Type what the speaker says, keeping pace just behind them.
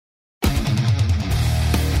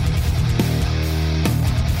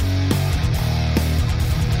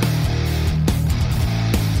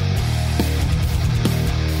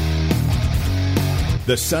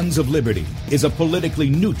The Sons of Liberty is a politically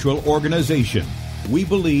neutral organization. We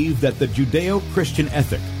believe that the Judeo-Christian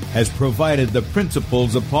ethic has provided the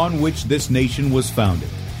principles upon which this nation was founded.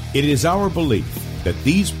 It is our belief that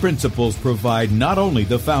these principles provide not only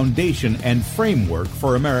the foundation and framework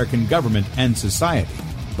for American government and society,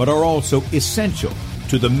 but are also essential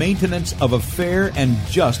to the maintenance of a fair and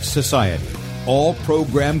just society. All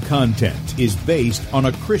program content is based on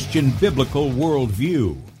a Christian biblical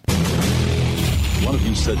worldview. One of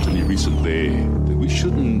you said to me recently that we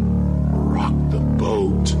shouldn't rock the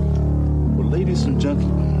boat. Well, ladies and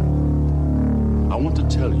gentlemen, I want to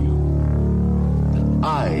tell you that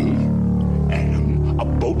I am a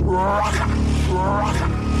boat rocker.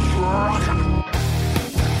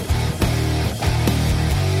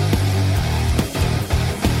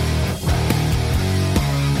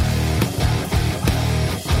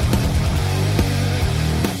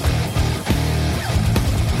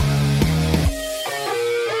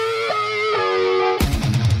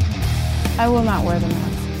 I will not wear the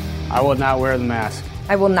mask. I will not wear the mask.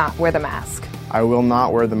 I will not wear the mask. I will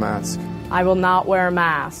not wear the mask. I will not wear a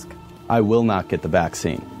mask. I will not get the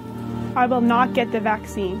vaccine. I will not get the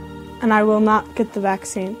vaccine. And I will not get the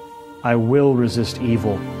vaccine. I will resist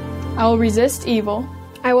evil. I will resist evil.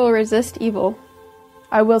 I will resist evil.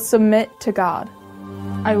 I will submit to God.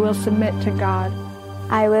 I will submit to God.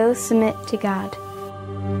 I will submit to God.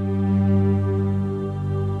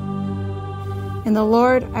 In the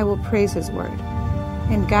Lord I will praise His word.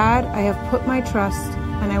 In God I have put my trust,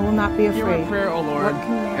 and I will not be afraid. Hear my prayer, O Lord,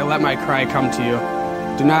 and let my cry come to you.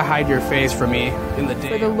 Do not hide your face from me in the day.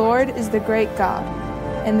 For the Lord is the great God,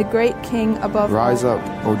 and the great King above all. Rise up,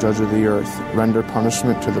 O Judge of the earth, render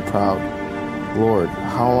punishment to the proud. Lord,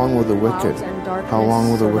 how long will the wicked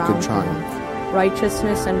triumph?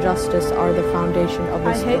 Righteousness and justice are the foundation of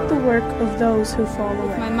this I hate the work of those who fall away.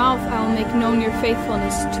 With my mouth I will make known your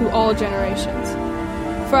faithfulness to all generations.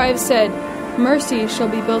 For I have said, mercy shall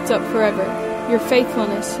be built up forever. Your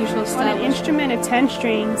faithfulness you shall establish. On an instrument of 10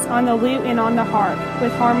 strings, on the lute and on the harp,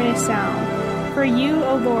 with harmonious sound. For you,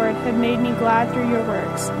 O Lord, have made me glad through your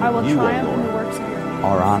works. I will triumph in the works of your hands.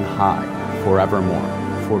 Are on high forevermore.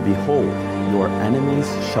 For behold, your enemies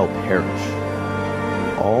shall perish.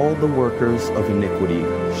 All the workers of iniquity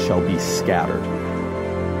shall be scattered.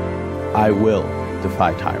 I will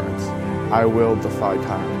defy tyrants. I will defy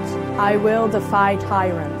tyrants. I will defy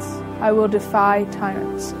tyrants. I will defy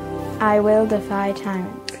tyrants. I will defy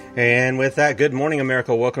tyrants. And with that, good morning,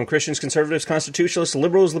 America. Welcome, Christians, conservatives, constitutionalists,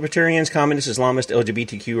 liberals, libertarians, communists, Islamists,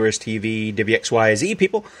 LGBTQers, TV, WXYZ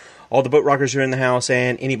people, all the boat rockers who are in the house,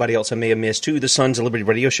 and anybody else I may have missed, to the Sons of Liberty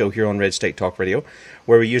radio show here on Red State Talk Radio,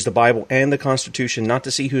 where we use the Bible and the Constitution not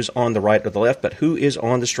to see who's on the right or the left, but who is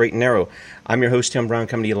on the straight and narrow. I'm your host, Tim Brown,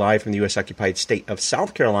 coming to you live from the U.S.-occupied state of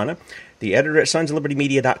South Carolina, the editor at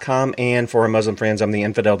sonsoflibertymedia.com, and for our Muslim friends, I'm the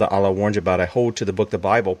infidel that Allah warns about. I hold to the book, the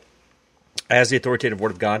Bible, as the authoritative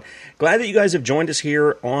Word of God. Glad that you guys have joined us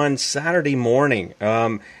here on Saturday morning.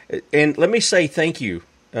 And let me say thank you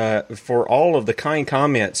for all of the kind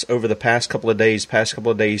comments over the past couple of days,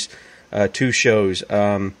 two shows.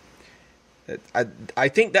 I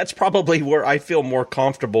think that's probably where I feel more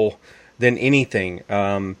comfortable than anything,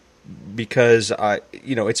 because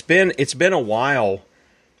it's been a while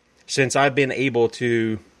since I've been able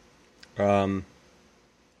to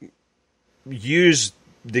use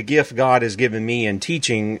the gift God has given me in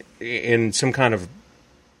teaching in some kind of,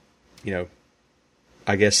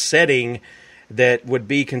 setting that would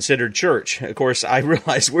be considered church. Of course, I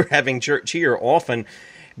realize we're having church here often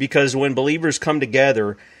because when believers come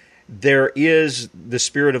together, there is the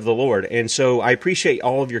Spirit of the Lord. And so I appreciate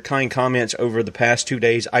all of your kind comments over the past 2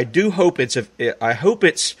 days. I do hope it's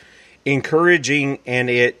encouraging,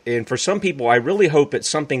 and for some people, I really hope it's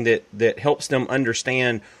something that helps them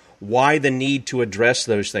understand why the need to address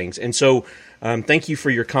those things. And so thank you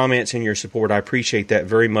for your comments and your support. I appreciate that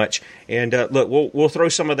very much. And look, we'll throw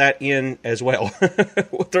some of that in as well.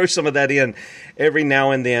 We'll throw some of that in every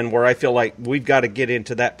now and then where I feel like we've got to get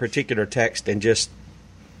into that particular text and just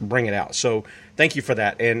bring it out. So thank you for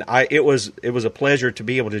that. And it was a pleasure to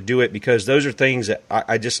be able to do it, because those are things that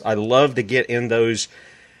I love to get in those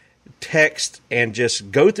texts and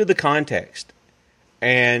just go through the context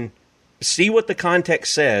and see what the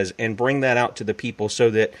context says and bring that out to the people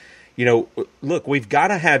so that, look, we've got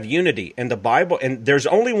to have unity in the Bible, and there's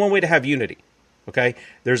only one way to have unity, okay?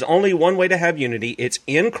 There's only one way to have unity. It's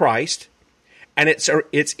in Christ, and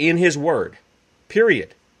it's in His Word,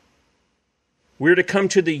 period. We're to come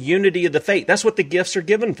to the unity of the faith. That's what the gifts are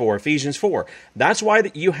given for, Ephesians 4. That's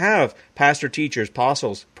why you have pastor, teachers,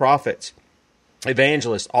 apostles, prophets,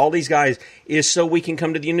 evangelists, all these guys, is so we can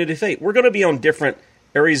come to the unity of faith. We're going to be on different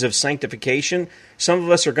areas of sanctification. Some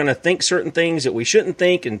of us are going to think certain things that we shouldn't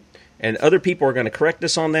think, and other people are going to correct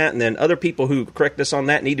us on that, and then other people who correct us on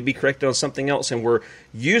that need to be corrected on something else, and we're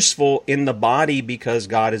useful in the body because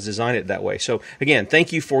God has designed it that way. So, again,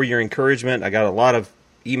 thank you for your encouragement. I got a lot of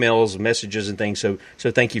emails, messages, and things, so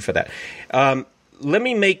thank you for that. Let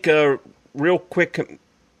me make real quick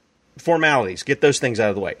formalities, get those things out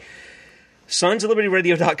of the way.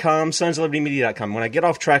 SonsOfLibertyRadio.com, SonsOfLibertyMedia.com. When I get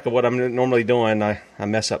off track of what I'm normally doing, I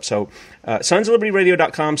mess up. So,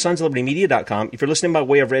 SonsOfLibertyRadio.com, SonsOfLibertyMedia.com. If you're listening by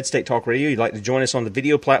way of Red State Talk Radio, you'd like to join us on the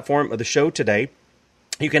video platform of the show today,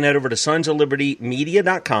 you can head over to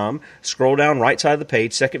SonsOfLibertyMedia.com, scroll down right side of the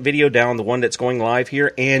page, second video down, the one that's going live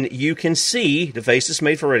here, and you can see the Face That's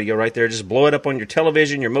Made for Radio right there. Just blow it up on your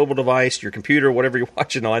television, your mobile device, your computer, whatever you're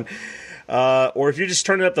watching on. Or if you're just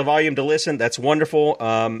turning up the volume to listen, that's wonderful.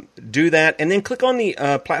 Do that, and then click on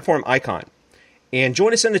the platform icon. And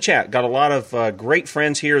join us in the chat. Got a lot of great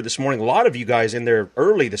friends here this morning. A lot of you guys in there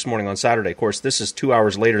early this morning on Saturday. Of course, this is 2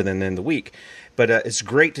 hours later than in the week. But it's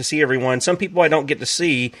great to see everyone. Some people I don't get to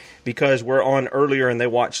see because we're on earlier and they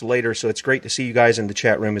watch later, so it's great to see you guys in the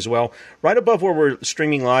chat room as well. Right above where we're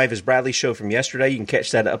streaming live is Bradley's show from yesterday. You can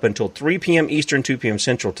catch that up until 3 p.m. Eastern, 2 p.m.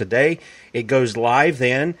 Central today. It goes live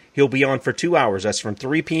then. He'll be on for 2 hours. That's from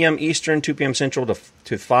 3 p.m. Eastern, 2 p.m. Central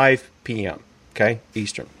to 5 p.m. Okay,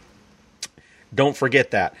 Eastern. Don't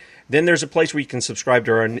forget that. Then there's a place where you can subscribe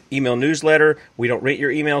to our email newsletter. We don't rate your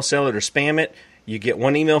email, sell it, or spam it. You get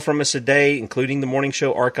one email from us a day, including the morning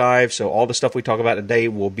show archive. So all the stuff we talk about today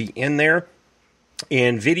will be in there,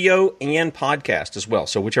 in video and podcast as well.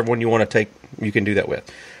 So whichever one you want to take, you can do that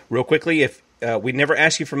with. Real quickly, if we never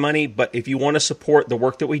ask you for money, but if you want to support the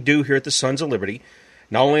work that we do here at the Sons of Liberty,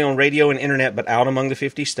 not only on radio and internet, but out among the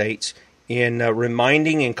 50 states, in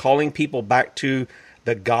reminding and calling people back to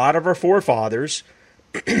the God of our forefathers,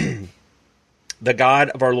 the God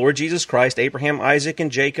of our Lord Jesus Christ, Abraham, Isaac,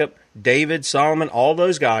 and Jacob, David, Solomon, all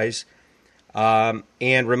those guys, and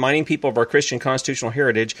reminding people of our Christian constitutional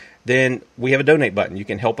heritage, then we have a donate button. You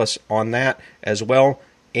can help us on that as well.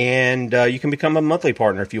 And you can become a monthly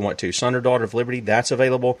partner if you want to. Son or Daughter of Liberty, that's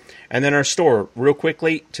available. And then our store, real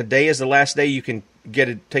quickly, today is the last day you can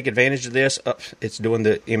take advantage of this. It's doing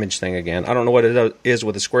the image thing again. I don't know what it is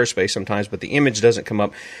with the Squarespace sometimes, but the image doesn't come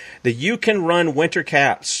up. The You Can Run winter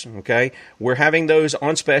caps, okay? We're having those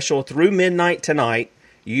on special through midnight tonight.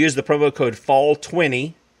 You use the promo code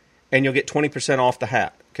FALL20, and you'll get 20% off the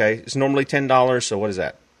hat, okay? It's normally $10, so what is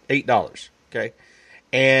that? $8, okay?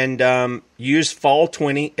 And use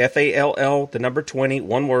FALL20, F-A-L-L, the number 20,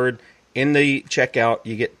 one word, in the checkout.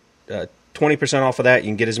 You get 20% off of that. You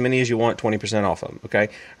can get as many as you want, 20% off of them, okay?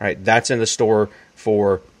 All right, that's in the store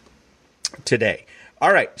for today.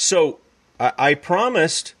 All right, so I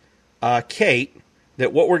promised Kate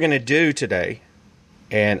that what we're going to do today,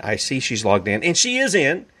 and I see she's logged in, and she is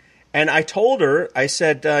in, and I told her, I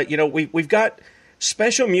said, we've got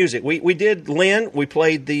special music. We did Lynn, we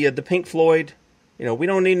played the Pink Floyd. We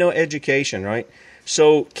don't need no education, right?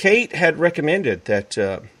 So Kate had recommended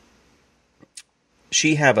that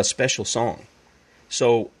she have a special song.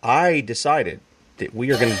 So I decided that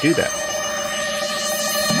we are going to do that.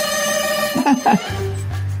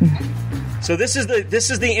 So this is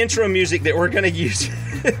the intro music that we're going to use.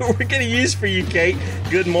 We're going to use for you, Kate.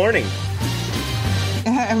 Good morning.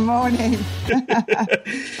 Morning.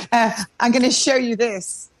 I'm going to show you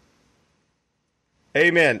this.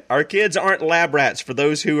 Amen. Our kids aren't lab rats for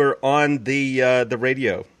those who are on the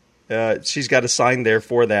radio. She's got a sign there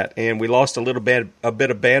for that, and we lost a bit of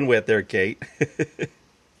bandwidth there, Kate.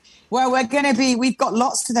 Well, we've got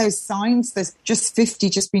lots of those signs. There's just 50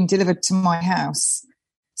 just been delivered to my house.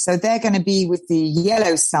 So they're going to be with the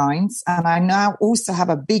yellow signs. And I now also have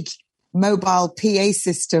a big mobile PA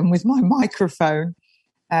system with my microphone.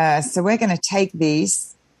 So we're going to take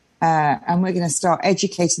these and we're going to start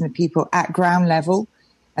educating the people at ground level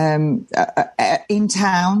in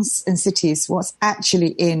towns and cities what's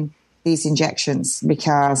actually in these injections,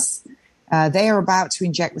 because they are about to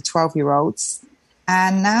inject the 12-year-olds.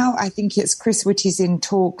 And now I think it's Chris Whitty's in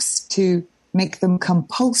talks to make them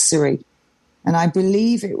compulsory. And I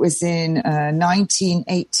believe it was in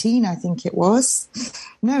 1918, I think it was.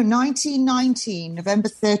 No, 1919, November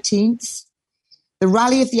 13th, the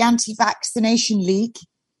rally of the Anti-Vaccination League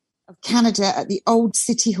of Canada at the Old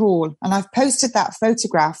City Hall. And I've posted that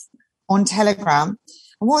photograph on Telegram.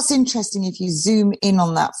 And what's interesting, if you zoom in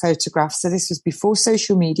on that photograph, so this was before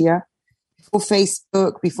social media, before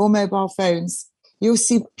Facebook, before mobile phones, you'll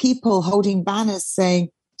see people holding banners saying,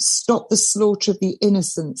 "Stop the slaughter of the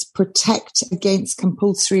innocents, protect against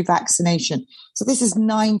compulsory vaccination." So this is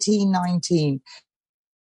 1919.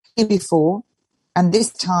 Before, And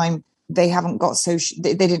this time they haven't got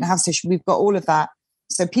they didn't have social. We've got all of that.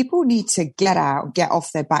 So people need to get out, get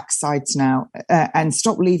off their backsides now, and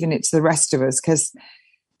stop leaving it to the rest of us, because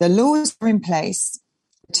the laws are in place.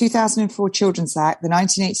 The 2004 Children's Act, the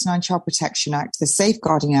 1989 Child Protection Act, the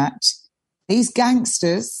Safeguarding Act. These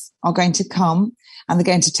gangsters are going to come and they're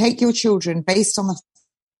going to take your children based on the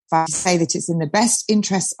fact to say that it's in the best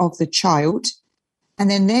interest of the child. And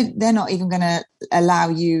then they're not even going to allow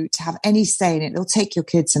you to have any say in it. They'll take your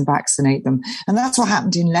kids and vaccinate them. And that's what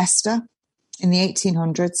happened in Leicester in the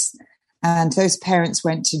 1800s. And those parents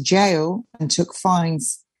went to jail and took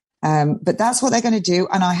fines. But that's what they're going to do.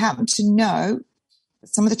 And I happen to know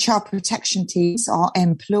that some of the child protection teams are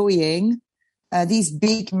employing these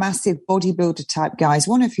big, massive bodybuilder type guys,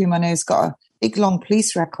 one of whom I know has got a big, long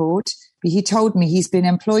police record. But he told me he's been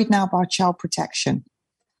employed now by child protection.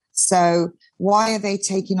 So why are they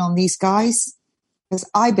taking on these guys? Because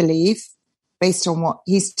I believe, based on what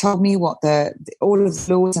he's told me, what all of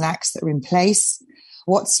the laws and acts that are in place,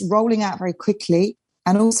 what's rolling out very quickly.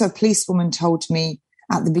 And also a policewoman told me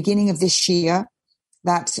at the beginning of this year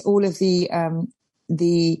that all of the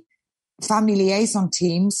family liaison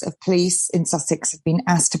teams of police in Sussex have been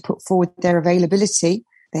asked to put forward their availability.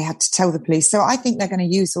 They had to tell the police. So I think they're going to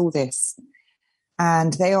use all this.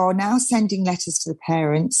 And they are now sending letters to the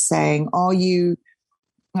parents saying, are you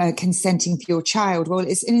consenting for your child? Well,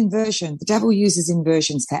 it's an inversion. The devil uses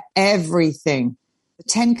inversions for everything. The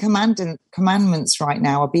 10 commandments right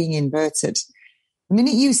now are being inverted. The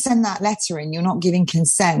minute you send that letter in, you're not giving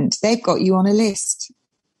consent. They've got you on a list.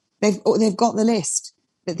 They've got the list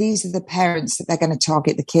that these are the parents that they're going to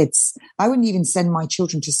target the kids. I wouldn't even send my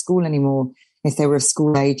children to school anymore if they were of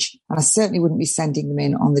school age. And I certainly wouldn't be sending them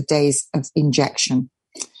in on the days of injection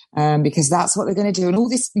because that's what they're going to do. And all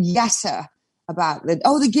this yatta about the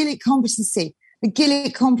Gillick competency, that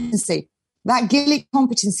Gillick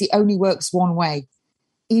competency only works one way,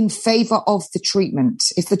 in favour of the treatment.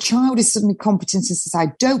 If the child is suddenly competent and says,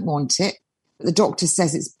 I don't want it, but the doctor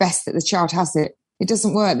says it's best that the child has it, it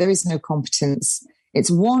doesn't work. There is no competence.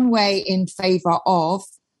 It's one way in favour of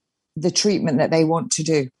the treatment that they want to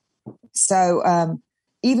do. So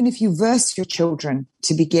even if you verse your children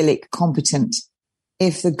to be Gillick competent,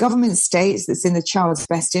 if the government states that's in the child's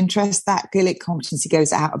best interest, that Gillick competency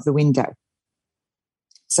goes out of the window.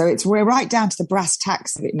 So we're right down to the brass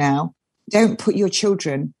tacks of it now. Don't put your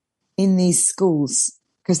children in these schools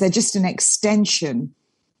because they're just an extension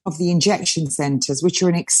of the injection centres, which are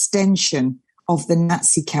an extension of the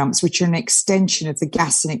Nazi camps, which are an extension of the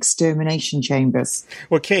gas and extermination chambers.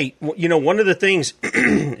 Well, Kate, one of the things,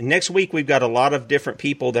 next week we've got a lot of different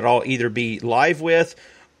people that I'll either be live with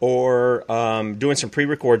or doing some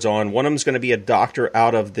pre-records on. One of them is going to be a doctor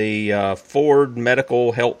out of the Ford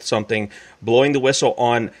Medical Health something, blowing the whistle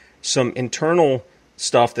on some internal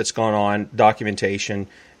stuff that's gone on, documentation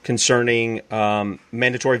concerning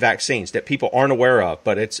mandatory vaccines that people aren't aware of,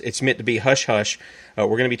 but it's meant to be hush-hush. We're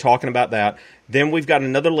going to be talking about that. Then we've got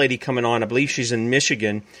another lady coming on. I believe she's in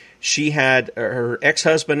Michigan. She had her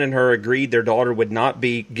ex-husband and her agreed their daughter would not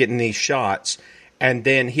be getting these shots. And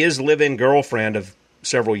then his live-in girlfriend of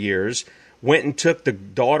several years went and took the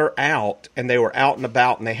daughter out, and they were out and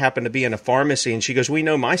about, and they happened to be in a pharmacy. And she goes, we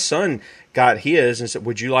know my son got his, and said,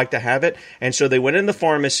 would you like to have it? And so they went in the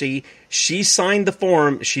pharmacy. She signed the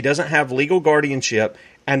form. She doesn't have legal guardianship,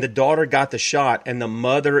 and the daughter got the shot, and the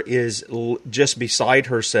mother is just beside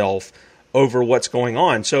herself over what's going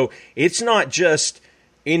on. So it's not just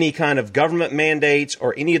any kind of government mandates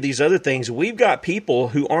or any of these other things. We've got people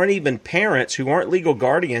who aren't even parents, who aren't legal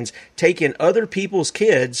guardians, taking other people's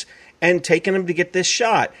kids and taking them to get this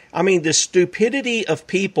shot. I mean, the stupidity of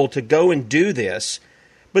people to go and do this.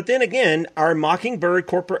 But then again, our Mockingbird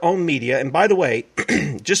corporate-owned media, and by the way,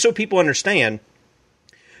 just so people understand,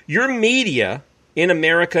 your media in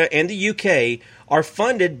America and the UK are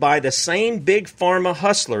funded by the same big pharma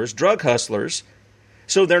hustlers, drug hustlers,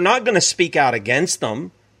 so they're not going to speak out against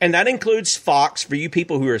them. And that includes Fox, for you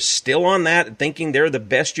people who are still on that and thinking they're the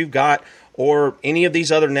best you've got, or any of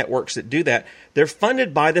these other networks that do that. They're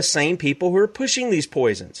funded by the same people who are pushing these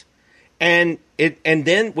poisons. And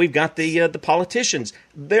then we've got the politicians.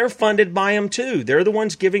 They're funded by them too. They're the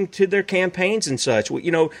ones giving to their campaigns and such.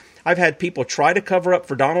 I've had people try to cover up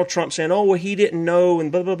for Donald Trump saying, oh, well, he didn't know,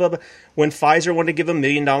 and blah, blah, blah, blah. When Pfizer wanted to give $1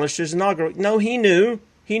 million to his inaugural. No, he knew.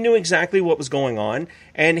 He knew exactly what was going on.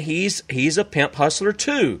 And he's a pimp hustler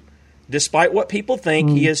too. Despite what people think,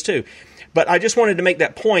 he is too. But I just wanted to make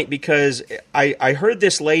that point because I heard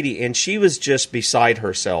this lady, and she was just beside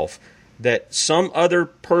herself, that some other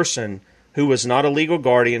person who was not a legal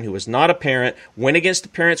guardian, who was not a parent, went against the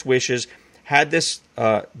parents' wishes, had this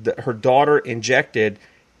her daughter injected,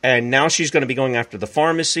 and now she's going to be going after the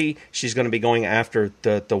pharmacy. She's going to be going after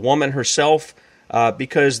the woman herself,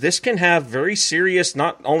 because this can have very serious,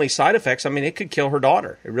 not only side effects. I mean, it could kill her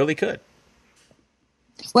daughter. It really could.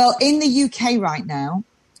 Well, in the UK right now,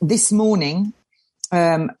 this morning,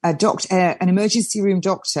 an emergency room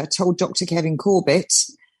doctor told Dr. Kevin Corbett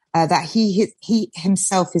that he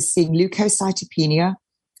himself is seeing leukocytopenia,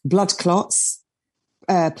 blood clots,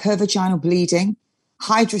 pervaginal bleeding,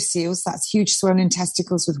 hydroceles, that's huge swollen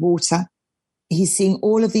testicles with water. He's seeing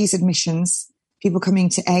all of these admissions, people coming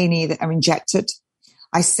to A&E that are injected.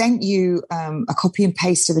 I sent you a copy and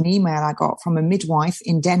paste of an email I got from a midwife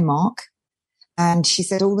in Denmark, and she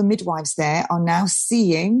said all the midwives there are now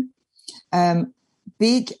seeing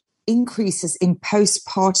big increases in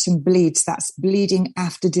postpartum bleeds. That's bleeding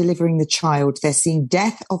after delivering the child. They're seeing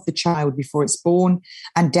death of the child before it's born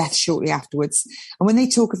and death shortly afterwards. And when they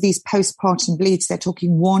talk of these postpartum bleeds, they're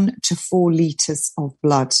talking 1 to 4 liters of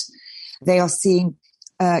blood. They are seeing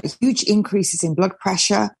huge increases in blood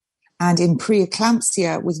pressure and in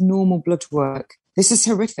preeclampsia with normal blood work. This is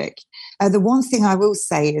horrific. The one thing I will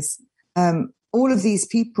say is all of these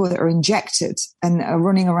people that are injected and are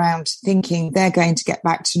running around thinking they're going to get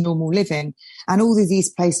back to normal living, and all of these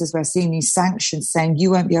places we're seeing these sanctions saying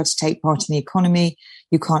you won't be able to take part in the economy,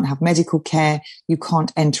 you can't have medical care, you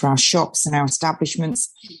can't enter our shops and our establishments.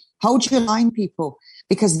 Hold your line, people,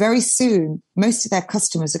 because very soon most of their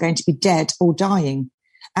customers are going to be dead or dying.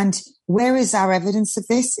 And where is our evidence of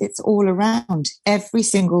this? It's all around. Every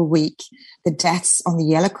single week, the deaths on the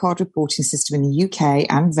yellow card reporting system in the UK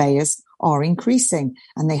and VAERS are increasing,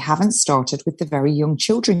 and they haven't started with the very young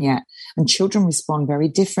children yet. And children respond very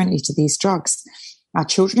differently to these drugs. Our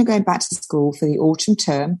children are going back to school for the autumn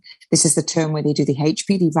term. This is the term where they do the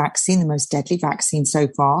HPV vaccine, the most deadly vaccine so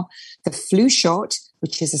far, the flu shot,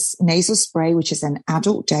 which is a nasal spray, which is an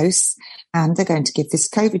adult dose, and they're going to give this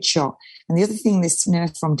COVID shot. And the other thing this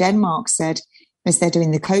nurse from Denmark said is they're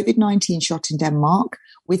doing the COVID-19 shot in Denmark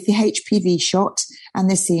with the HPV shot, and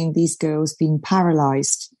they're seeing these girls being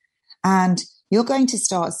paralyzed. And you're going to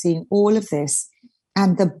start seeing all of this,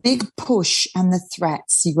 and the big push and the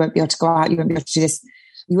threats, you won't be able to go out, you won't be able to do this,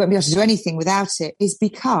 you won't be able to do anything without it, is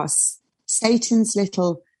because Satan's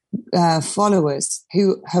little followers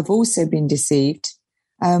who have also been deceived,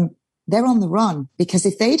 they're on the run, because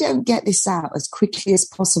if they don't get this out as quickly as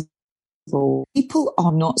possible, people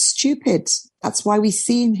are not stupid. That's why we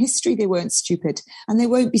see in history they weren't stupid, and they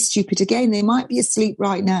won't be stupid again. They might be asleep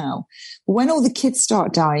right now. But when all the kids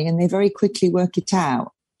start dying and they very quickly work it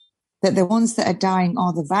out that the ones that are dying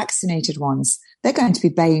are the vaccinated ones, they're going to be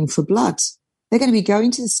baying for blood. They're going to be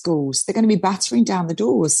going to the schools. They're going to be battering down the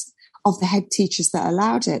doors of the head teachers that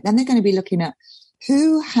allowed it. Then they're going to be looking at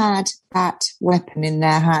who had that weapon in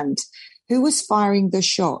their hand, who was firing the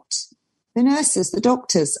shot. The nurses, the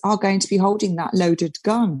doctors are going to be holding that loaded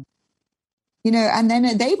gun, and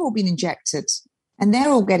then they've all been injected and they're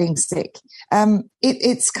all getting sick.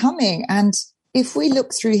 It's coming. And if we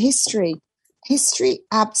look through history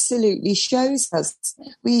absolutely shows us.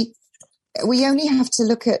 We only have to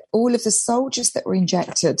look at all of the soldiers that were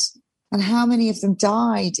injected and how many of them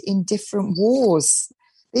died in different wars.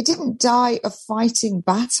 They didn't die of fighting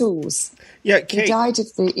battles. Yeah, Kate, they died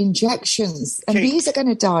of the injections, and these are going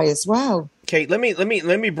to die as well. Kate, let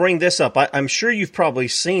me bring this up. I'm sure you've probably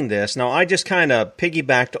seen this. Now, I just kind of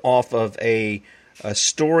piggybacked off of a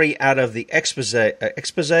story out of the expose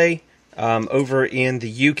over in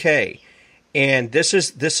the UK, and this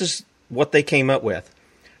is what they came up with.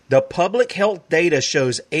 The public health data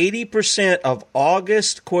shows 80% of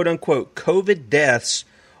August quote unquote COVID deaths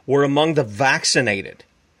were among the vaccinated.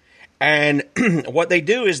 And what they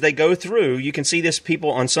do is they go through, you can see this, people,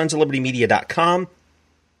 on sonsoflibertymedia.com.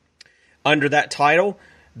 Under that title,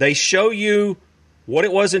 they show you what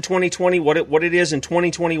it was in 2020, what it is in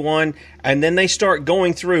 2021, and then they start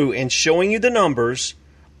going through and showing you the numbers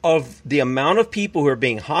of the amount of people who are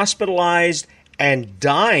being hospitalized and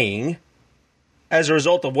dying as a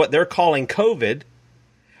result of what they're calling COVID.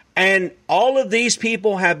 And all of these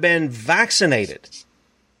people have been vaccinated.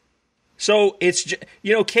 So it's,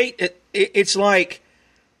 Kate, it's like,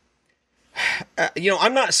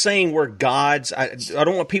 I'm not saying we're gods. I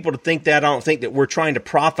don't want people to think that. I don't think that we're trying to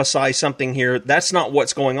prophesy something here. That's not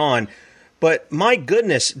what's going on. But my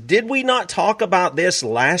goodness, did we not talk about this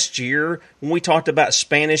last year when we talked about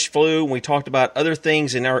Spanish flu, when we talked about other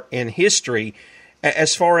things in history,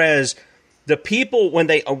 as far as the people when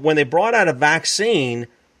they brought out a vaccine,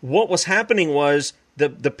 what was happening was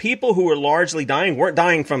the people who were largely dying weren't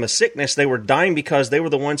dying from a sickness. They were dying because they were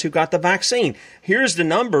the ones who got the vaccine. Here's the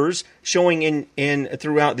numbers showing in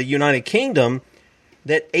throughout the United Kingdom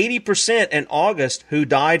that 80% in August who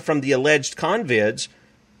died from the alleged convids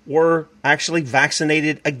were actually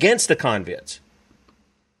vaccinated against the convids.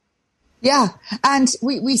 Yeah, and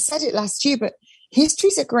we said it last year, but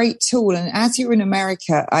history's a great tool. And as you're in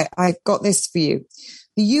America, I got this for you.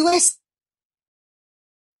 The US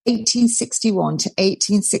 1861 to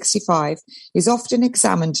 1865 is often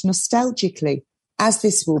examined nostalgically, as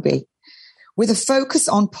this will be, with a focus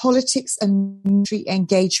on politics and military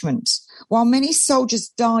engagement. While many soldiers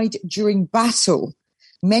died during battle,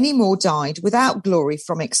 many more died without glory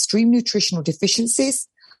from extreme nutritional deficiencies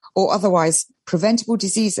or otherwise preventable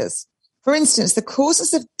diseases. For instance, the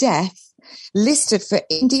causes of death listed for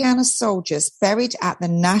Indiana soldiers buried at the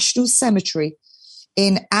National Cemetery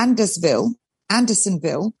in Andersonville,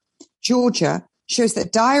 Georgia, shows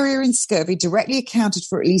that diarrhea and scurvy directly accounted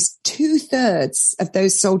for at least 2/3 of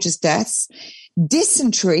those soldiers' deaths.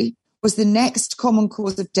 Dysentery was the next common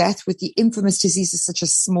cause of death, with the infamous diseases such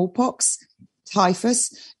as smallpox,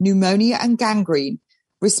 typhus, pneumonia, and gangrene,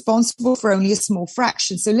 responsible for only a small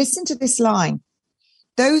fraction. So listen to this line.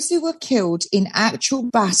 Those who were killed in actual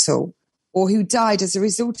battle or who died as a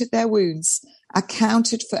result of their wounds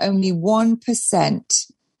accounted for only 1%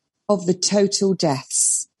 of the total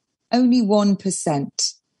deaths. Only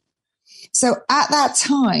 1%. So at that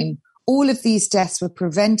time, all of these deaths were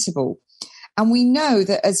preventable. And we know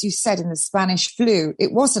that, as you said, in the Spanish flu,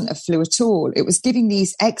 it wasn't a flu at all. It was giving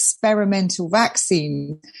these experimental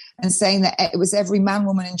vaccines and saying that it was every man,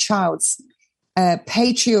 woman, and child's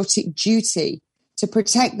patriotic duty to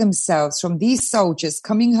protect themselves from these soldiers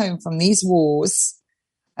coming home from these wars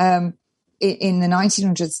in the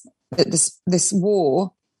 1900s, this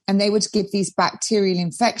war, and they would give these bacterial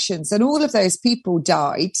infections. And all of those people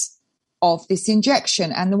died of this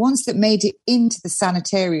injection. And the ones that made it into the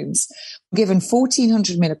sanitariums were given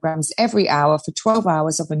 1,400 milligrams every hour for 12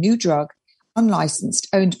 hours of a new drug, unlicensed,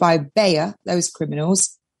 owned by Bayer, those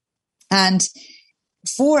criminals. And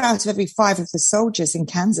 4 out of every 5 of the soldiers in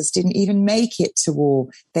Kansas didn't even make it to war.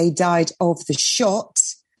 They died of the shot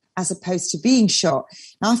as opposed to being shot.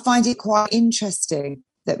 And I find it quite interesting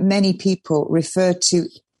that many people refer to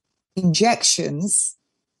injections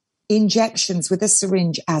with a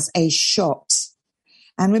syringe as a shot.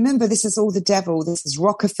 And remember, this is all the devil. This is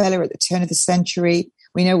Rockefeller at the turn of the century.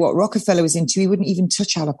 We know what Rockefeller was into. He wouldn't even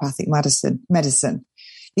touch allopathic medicine.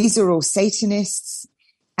 These are all Satanists.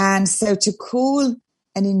 And so to call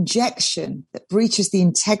an injection that breaches the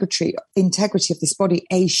integrity of this body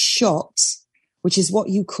a shot, which is what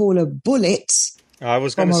you call a bullet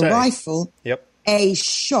from a rifle, a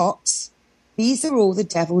shot, these are all the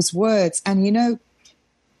devil's words. And, you know,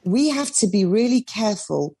 we have to be really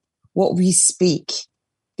careful what we speak,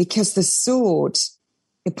 because the sword,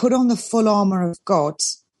 they put on the full armor of God.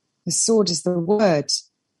 The sword is the word,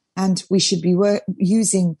 and we should be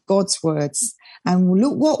using God's words. And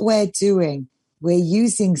look what we're doing. We're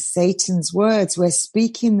using Satan's words. We're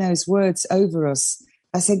speaking those words over us.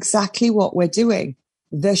 That's exactly what we're doing.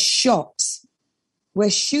 The shot. We're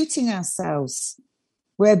shooting ourselves.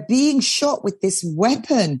 We're being shot with this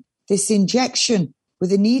weapon, this injection,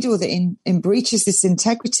 with a needle that breaches this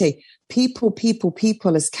integrity. People,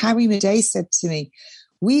 as Carrie Madej said to me,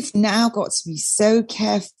 we've now got to be so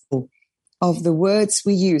careful of the words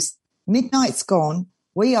we use. Midnight's gone.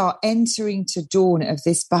 We are entering to dawn of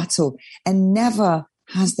this battle, and never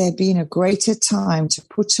has there been a greater time to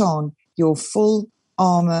put on your full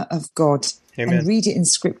armor of God. Amen. And read it in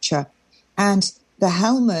scripture. And the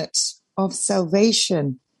helmet of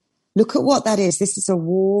salvation. Look at what that is. This is a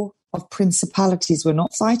war of principalities. We're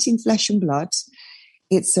not fighting flesh and blood.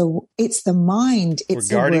 It's the mind. It's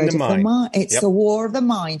the word of the mind. It's the war of the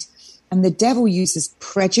mind. And the devil uses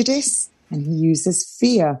prejudice and he uses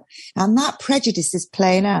fear. And that prejudice is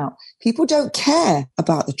playing out. People don't care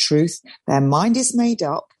about the truth. Their mind is made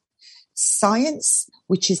up. Science,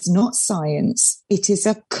 which is not science, it is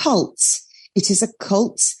a cult. It is a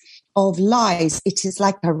cult of lies. It is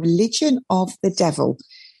like a religion of the devil.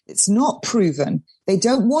 It's not proven. They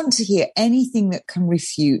don't want to hear anything that can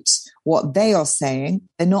refute what they are saying.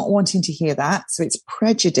 They're not wanting to hear that. So it's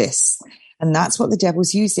prejudice. And that's what the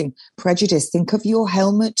devil's using. Prejudice. Think of your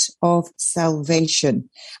helmet of salvation.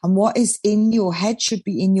 And what is in your head should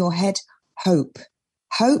be in your head. Hope.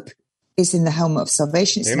 Hope is in the helmet of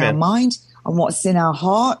salvation. It's Amen. In our mind. And what's in our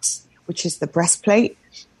heart, which is the breastplate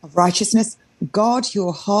of righteousness. Guard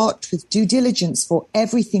your heart with due diligence, for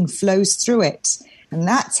everything flows through it. And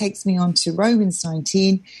that takes me on to Romans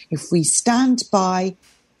 19. If we stand by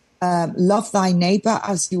love thy neighbor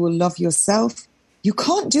as you will love yourself. You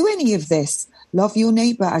can't do any of this. Love your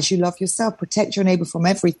neighbor as you love yourself. Protect your neighbor from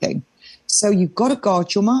everything. So you've got to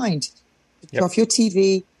guard your mind. Yep. Off your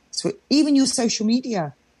TV, so even your social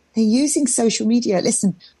media. They're using social media.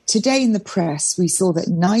 Listen, today in the press, we saw that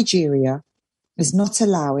Nigeria is not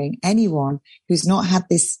allowing anyone who's not had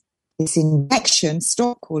this injection,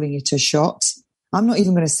 stop calling it a shot. I'm not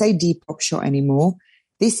even going to say Depop shot anymore.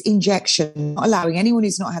 This injection, not allowing anyone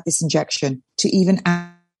who's not had this injection to even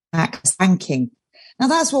act as banking. Now,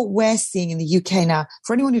 that's what we're seeing in the UK now.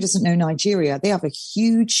 For anyone who doesn't know Nigeria, they have a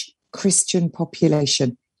huge Christian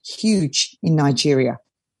population, huge in Nigeria.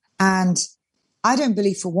 And I don't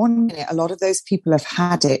believe for 1 minute a lot of those people have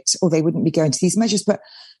had it or they wouldn't be going to these measures. But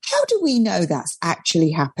how do we know that's actually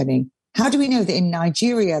happening? How do we know that in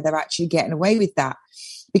Nigeria they're actually getting away with that?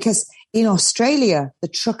 Because in Australia, the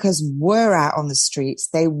truckers were out on the streets.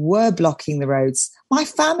 They were blocking the roads. My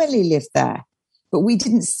family lived there. But we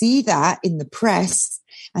didn't see that in the press.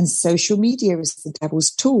 And social media is the devil's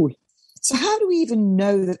tool. So how do we even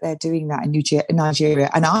know that they're doing that in Nigeria?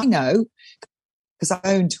 And I know, because I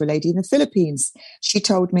owned to a lady in the Philippines. She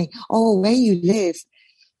told me, oh, where you live,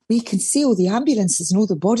 we can see all the ambulances and all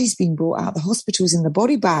the bodies being brought out of the hospitals in the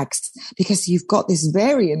body bags because you've got this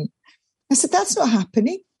variant. I said, that's not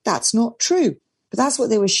happening. That's not true. But that's what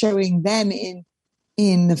they were showing them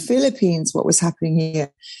in the Philippines, what was happening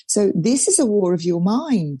here. So this is a war of your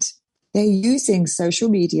mind. They're using social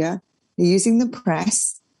media. They're using the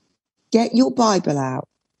press. Get your Bible out.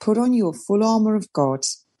 Put on your full armor of God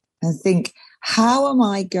and think, how am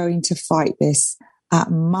I going to fight this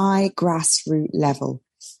at my grassroots level?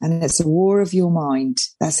 And it's a war of your mind.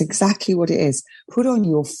 That's exactly what it is. Put on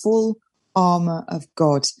your full armor of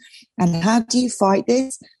God. And how do you fight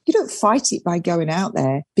this? You don't fight it by going out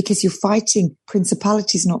there because you're fighting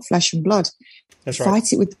principalities, not flesh and blood. That's right.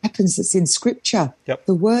 Fight it with weapons that's in Scripture,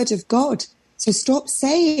 the Word of God. So stop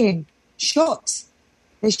saying, shot.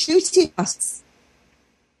 They're shooting us.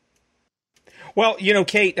 Well,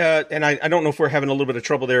 Kate, and I don't know if we're having a little bit of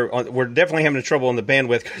trouble there. We're definitely having trouble on the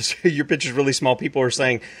bandwidth because your picture's really small. People are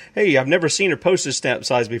saying, hey, I've never seen her postage stamp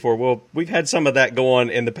size before. Well, we've had some of that go on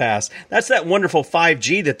in the past. That's that wonderful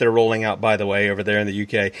 5G that they're rolling out, by the way, over there in the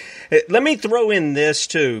UK. Let me throw in this,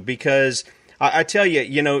 too, because I tell you,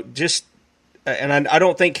 and I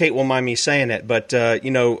don't think Kate will mind me saying it, but,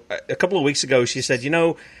 a couple of weeks ago she said,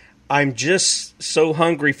 I'm just so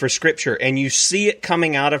hungry for Scripture, and you see it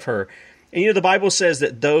coming out of her. And, the Bible says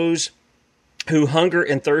that those who hunger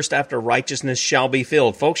and thirst after righteousness shall be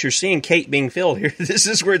filled. Folks, you're seeing Kate being filled here. This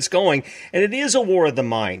is where it's going. And it is a war of the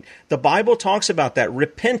mind. The Bible talks about that.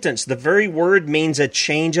 Repentance, the very word means a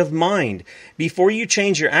change of mind. Before you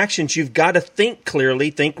change your actions, you've got to think clearly,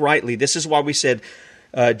 think rightly. This is why we said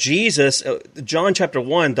Jesus, John chapter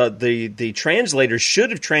 1, the translators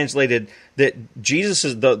should have translated that Jesus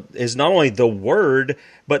is not only the Word,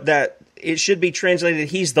 but that it should be translated,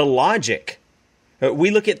 He's the logic.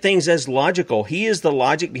 We look at things as logical. He is the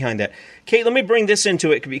logic behind that. Kate, let me bring this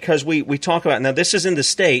into it because we talk about, now this is in the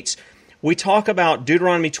States, we talk about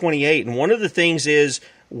Deuteronomy 28, and one of the things is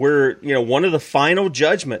one of the final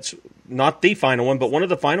judgments, not the final one, but one of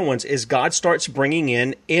the final ones is God starts bringing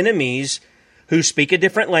in enemies who speak a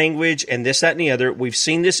different language and this, that, and the other. We've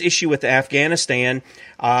seen this issue with Afghanistan.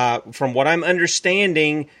 From what I'm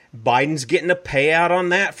understanding, Biden's getting a payout on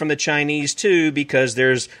that from the Chinese, too, because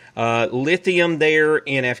there's lithium there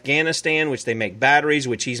in Afghanistan, which they make batteries,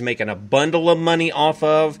 which he's making a bundle of money off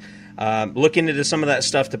of. Looking into some of that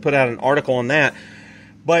stuff to put out an article on that.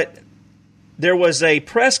 But there was a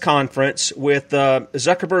press conference with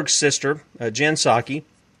Zuckerberg's sister, Jen Psaki,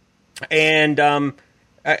 and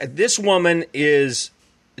this woman is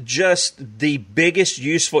just the biggest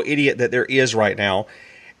useful idiot that there is right now.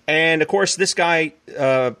 And, of course, this guy,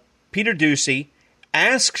 Peter Doocy,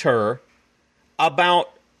 asked her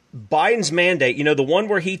about Biden's mandate, the one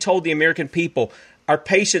where he told the American people, our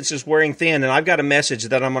patience is wearing thin, and I've got a message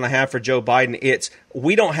that I'm going to have for Joe Biden. It's,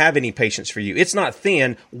 we don't have any patience for you. It's not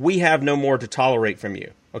thin. We have no more to tolerate from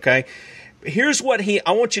you, okay? Here's what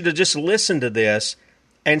I want you to just listen to this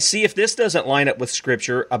and see if this doesn't line up with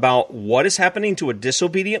Scripture about what is happening to a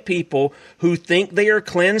disobedient people who think they are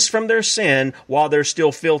cleansed from their sin while they're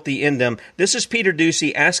still filthy in them. This is Peter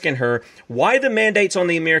Doocy asking her, why the mandates on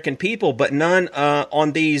the American people but none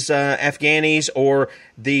on these Afghanis or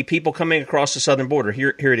the people coming across the southern border?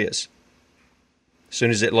 Here it is, as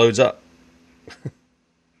soon as it loads up.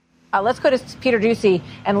 Let's go to Peter Doocy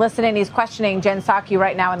and listen in. He's questioning Jen Psaki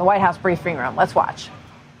right now in the White House briefing room. Let's watch.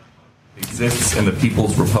 Exists in the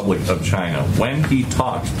People's Republic of China. When he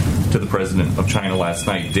talked to the president of China last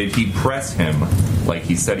night. Did he press him like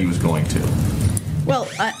he said he was going to? Well,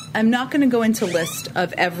 I'm not going to go into a list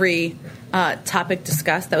of every topic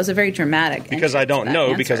discussed. That was a very dramatic because I don't know,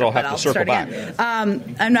 answer, because I'll have to circle back.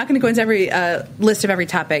 I'm not going to go into every list of every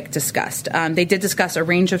topic discussed. They did discuss a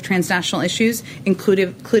range of transnational issues,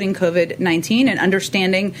 including COVID-19, and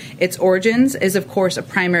understanding its origins is, of course, a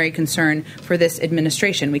primary concern for this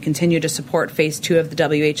administration. We continue to support Phase 2 of the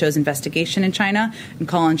WHO's investigation in China and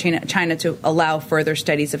call on China to allow further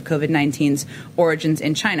studies of COVID-19's origins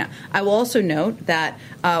in China. I will also note that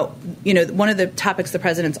one of the topics the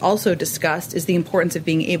president's also discussed is the importance of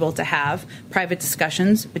being able to have private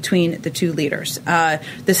discussions between the two leaders.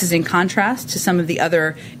 This is in contrast to some of the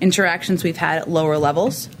other interactions we've had at lower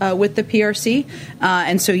levels with the PRC.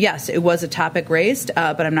 And so, yes, it was a topic raised,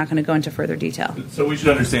 but I'm not going to go into further detail. So we should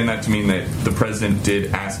understand that to mean that the president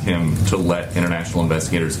did ask him to let international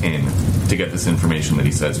investigators in to get this information that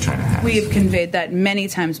he says China has. We have conveyed that many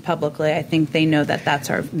times publicly. I think they know that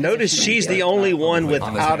that's our position. Notice she's the only one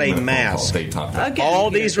without a mask.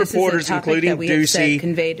 All these reporters, including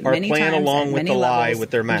Ducey, are playing along with the lie with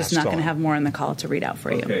their masks on. I'm just not going to have more on the call to read out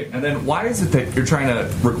for you. Okay, and then why is it that you're trying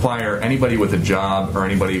to require anybody with a job or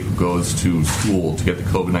anybody who goes to school to get the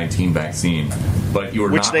COVID-19 vaccine, but you're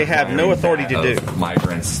which not they have no authority to do?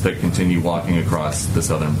 Migrants that continue walking across the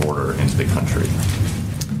southern border into the country.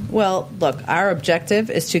 Well, look, our objective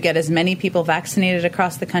is to get as many people vaccinated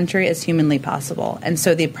across the country as humanly possible. And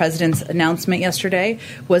so the president's announcement yesterday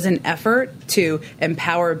was an effort to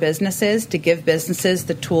empower businesses, to give businesses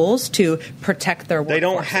the tools to protect their workforces. They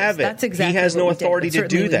don't have it. That's exactly he has no authority to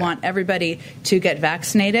do that. We want everybody to get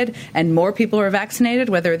vaccinated, and more people are vaccinated,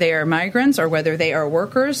 whether they are migrants or whether they are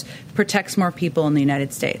workers, protects more people in the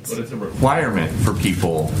United States. But it's a requirement for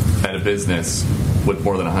people at a business with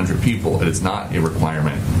more than 100 people. It is not a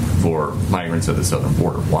requirement for migrants at the southern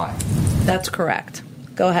border. Why? That's correct.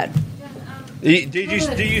 Go ahead. Do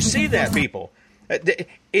you see that, people?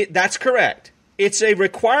 That's correct. It's a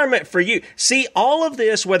requirement for you. See, all of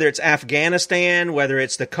this, whether it's Afghanistan, whether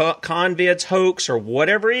it's the convicts hoax or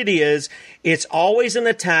whatever it is, it's always an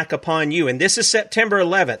attack upon you. And this is September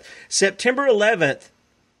 11th. September 11th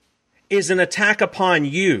is an attack upon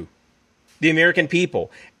you, the American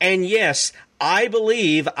people. And yes, I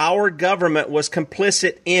believe our government was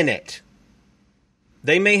complicit in it.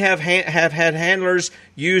 They may have had handlers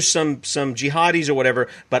use some jihadis or whatever,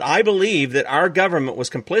 but I believe that our government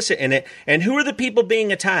was complicit in it. And who are the people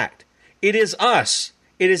being attacked? It is us.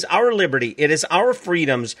 It is our liberty. It is our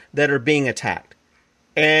freedoms that are being attacked.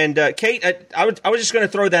 And Kate, I was just going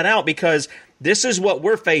to throw that out because this is what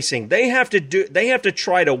we're facing. They have to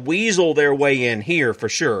try to weasel their way in here for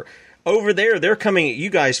sure. Over there, they're coming at you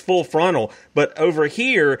guys full frontal, but over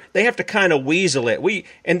here, they have to kind of weasel it.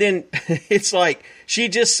 And then it's like, she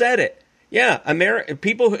just said it. Yeah,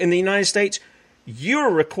 people in the United States, you're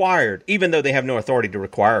required, even though they have no authority to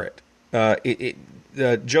require it.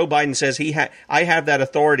 Joe Biden says I have that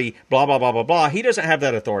authority, blah, blah, blah, blah, blah. He doesn't have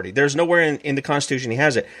that authority. There's nowhere in the Constitution he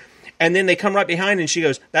has it. And then they come right behind and she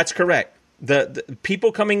goes, that's correct. The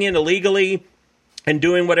people coming in illegally and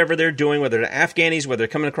doing whatever they're doing, whether they're Afghanis, whether they're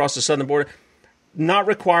coming across the southern border, not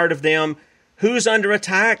required of them. Who's under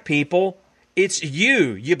attack, people? It's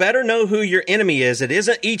you. You better know who your enemy is. It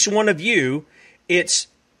isn't each one of you. It's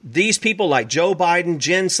these people like Joe Biden,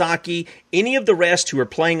 Jen Psaki, any of the rest who are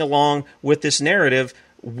playing along with this narrative.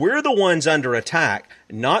 We're the ones under attack,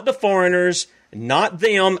 not the foreigners, not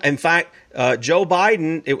them. In fact, Joe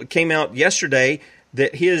Biden, it came out yesterday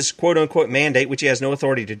that his quote-unquote mandate, which he has no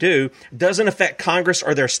authority to do, doesn't affect Congress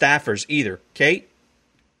or their staffers either. Kate?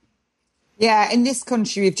 Yeah, in this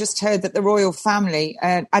country, we've just heard that the royal family,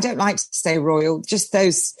 I don't like to say royal, just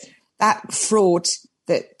that fraud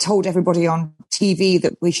that told everybody on TV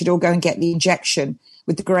that we should all go and get the injection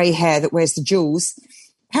with the grey hair that wears the jewels.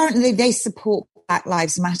 Apparently, they support Black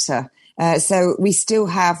Lives Matter. So we still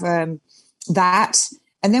have that.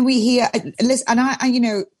 And then we hear, and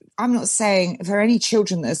I'm not saying for any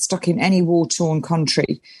children that are stuck in any war-torn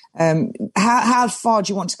country, how far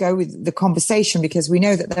do you want to go with the conversation? Because we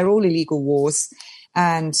know that they're all illegal wars,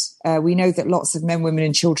 and we know that lots of men, women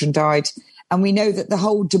and children died, and we know that the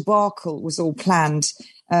whole debacle was all planned.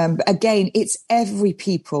 But again, it's every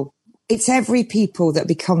people that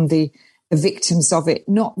become the victims of it,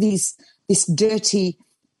 not this dirty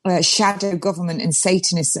shadow government and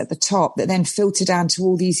Satanists at the top that then filter down to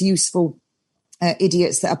all these useful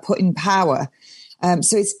idiots that are put in power.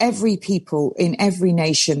 So it's every people in every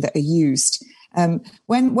nation that are used.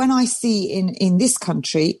 When I see in this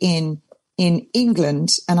country, in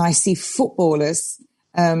England, and I see footballers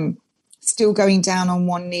still going down on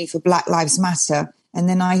one knee for Black Lives Matter, And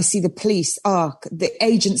then I see the police, the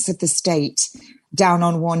agents of the state, down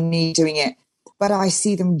on one knee doing it. But I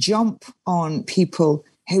see them jump on people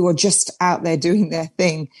who are just out there doing their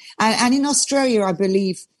thing. And in Australia, I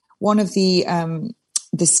believe one of the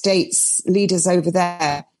state's leaders over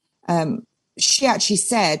there, she actually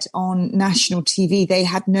said on national TV they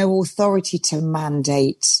had no authority to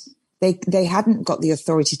mandate. They hadn't got the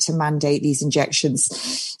authority to mandate these injections.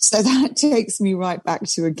 So that takes me right back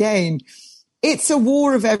to, again, it's a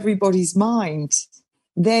war of everybody's mind.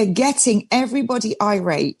 They're getting everybody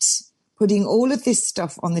irate, putting all of this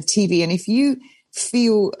stuff on the TV. And if you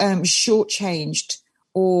feel shortchanged,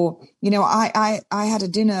 or, I had a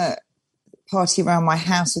dinner party around my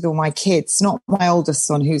house with all my kids, not my oldest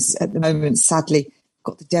son, who's at the moment, sadly,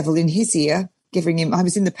 got the devil in his ear, I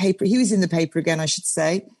was in the paper. He was in the paper again, I should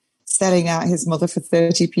say, selling out his mother for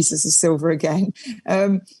 30 pieces of silver again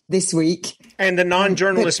this week. And the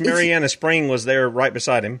non-journalist Mariana Spring was there right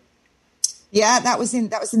beside him. Yeah, that was in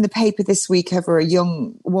the paper this week over a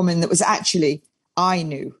young woman that was actually, I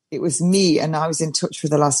knew it was me, and I was in touch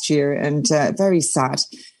with her last year, and very sad.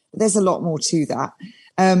 There's a lot more to that.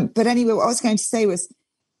 But anyway, what I was going to say was,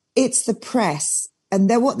 it's the press, and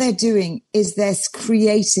what they're doing is they're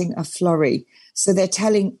creating a flurry. So they're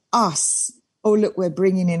telling us, oh, look, we're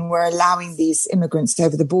allowing these immigrants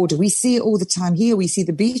over the border. We see it all the time here. We see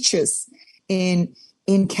the beaches in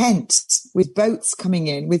Kent with boats coming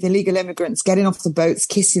in, with illegal immigrants getting off the boats,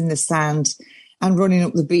 kissing the sand and running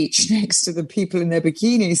up the beach next to the people in their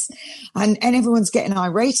bikinis. And everyone's getting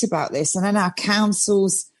irate about this. And then our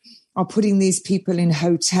councils are putting these people in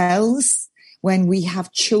hotels when we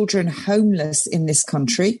have children homeless in this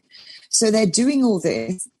country. So they're doing all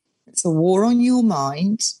this. It's a war on your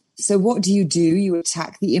mind. So what do? You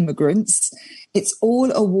attack the immigrants. It's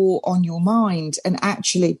all a war on your mind. And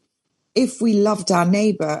actually, if we loved our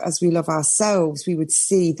neighbour as we love ourselves, we would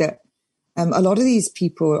see that a lot of these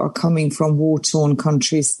people are coming from war-torn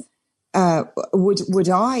countries. Would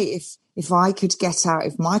I, if I could get out,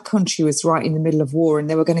 if my country was right in the middle of war and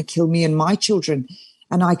they were going to kill me and my children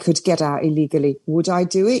and I could get out illegally, would I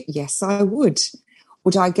do it? Yes, I would.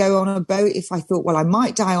 Would I go on a boat if I thought, well, I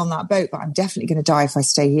might die on that boat, but I'm definitely going to die if I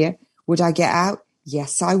stay here? Would I get out?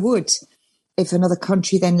 Yes, I would. If another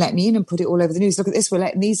country then let me in and put it all over the news, look at this, we're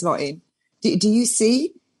letting these lot in. Do you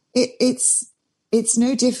see? It's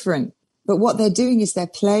no different. But what they're doing is they're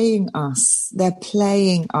playing us. They're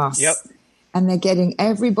playing us. Yep. And they're getting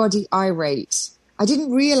everybody irate. I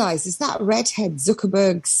didn't realize, is that redhead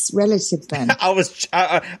Zuckerberg's relative then? I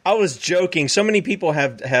was joking. So many people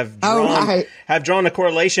have drawn a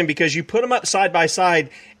correlation because you put them up side by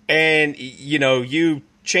side and, you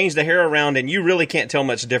change the hair around and you really can't tell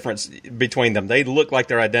much difference between them. They look like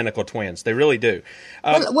they're identical twins. They really do.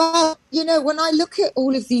 Well, when I look at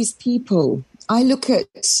all of these people, I look at,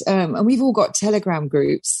 and we've all got Telegram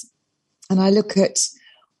groups, and I look at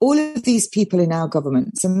all of these people in our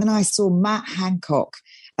governments. And then I saw Matt Hancock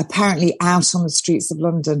apparently out on the streets of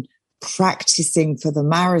London practicing for the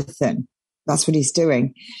marathon. That's what he's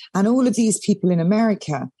doing. And all of these people in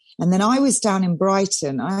America. And then I was down in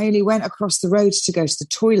Brighton. I only went across the road to go to the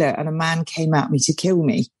toilet and a man came at me to kill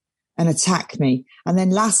me and attack me. And then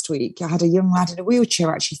last week I had a young lad in a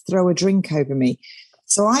wheelchair actually throw a drink over me.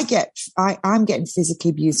 So I'm getting physically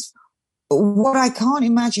abused. What I can't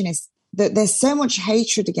imagine is that there's so much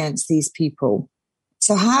hatred against these people.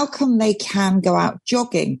 So how come they can go out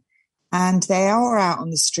jogging and they are out on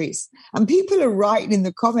the streets? And people are writing in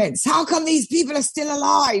the comments, how come these people are still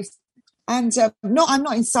alive? And I'm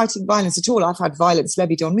not inciting violence at all. I've had violence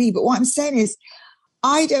levied on me. But what I'm saying is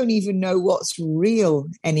I don't even know what's real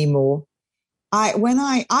anymore. I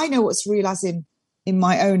know what's real as in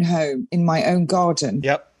my own home, in my own garden.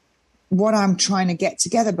 Yep. What I'm trying to get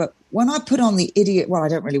together. But when I put on the I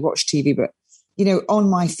don't really watch TV, but, on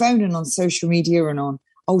my phone and on social media and on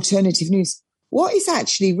alternative news, what is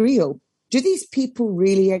actually real? Do these people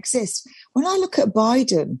really exist? When I look at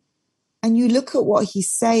Biden and you look at what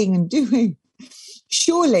he's saying and doing,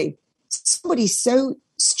 surely somebody so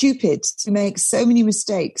stupid to make so many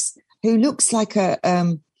mistakes, who looks like a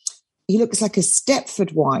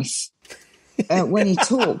Stepford wife when he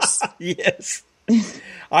talks. Yes.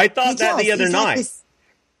 I thought that the other night.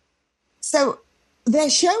 So they're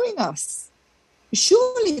showing us,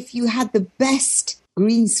 surely if you had the best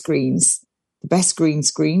green screens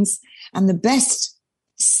and the best,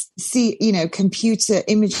 computer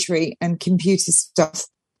imagery and computer stuff,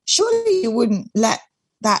 surely you wouldn't let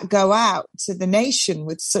that go out to the nation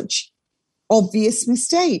with such obvious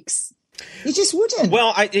mistakes. You just wouldn't.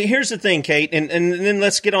 Well, here's the thing, Kate, and then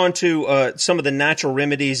let's get on to some of the natural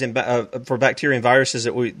remedies and for bacteria and viruses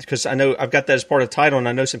because I know I've got that as part of the title, and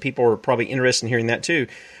I know some people are probably interested in hearing that too.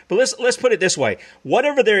 But let's put it this way: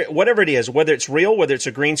 whatever it is, whether it's real, whether it's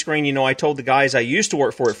a green screen. I told the guys I used to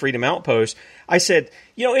work for at Freedom Outpost, I said,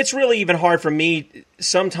 it's really even hard for me.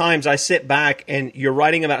 Sometimes I sit back and you're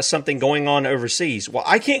writing about something going on overseas. Well,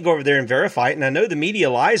 I can't go over there and verify it, and I know the media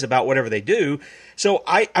lies about whatever they do. So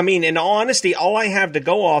I mean, in all honesty, all I have to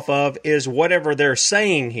go off of is whatever they're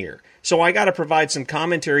saying here. So I got to provide some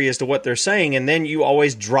commentary as to what they're saying, and then you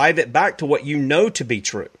always drive it back to what you know to be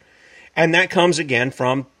true. And that comes, again,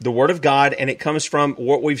 from the Word of God, and it comes from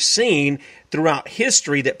what we've seen throughout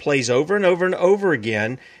history that plays over and over and over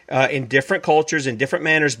again in different cultures, in different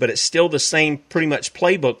manners, but it's still the same pretty much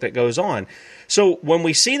playbook that goes on. So when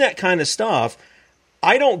we see that kind of stuff,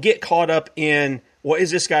 I don't get caught up in, well,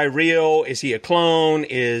 is this guy real? Is he a clone?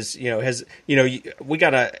 We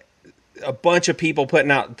got a bunch of people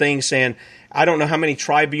putting out things saying, I don't know how many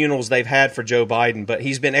tribunals they've had for Joe Biden, but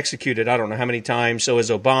he's been executed I don't know how many times. So is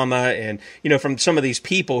Obama. And, from some of these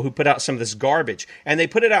people who put out some of this garbage. And they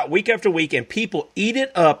put it out week after week, and people eat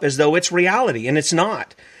it up as though it's reality. And it's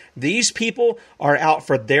not. These people are out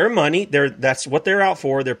for their money. That's what they're out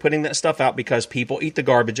for. They're putting that stuff out because people eat the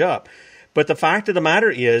garbage up. But the fact of the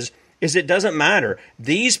matter is it doesn't matter.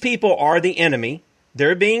 These people are the enemy.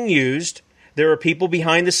 They're being used. There are people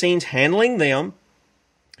behind the scenes handling them.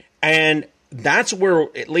 And that's where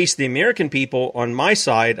at least the American people on my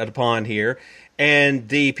side of the pond here and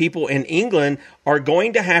the people in England are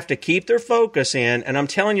going to have to keep their focus in. And I'm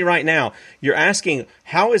telling you right now, you're asking,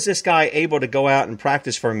 how is this guy able to go out and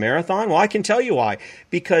practice for a marathon? Well, I can tell you why.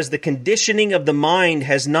 Because the conditioning of the mind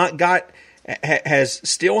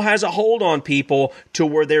still has a hold on people to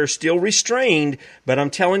where they're still restrained. But I'm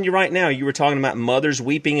telling you right now, you were talking about mothers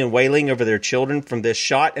weeping and wailing over their children from this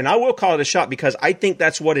shot. And I will call it a shot because I think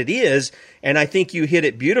that's what it is. And I think you hit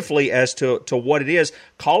it beautifully as to what it is.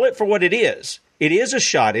 Call it for what it is. It is a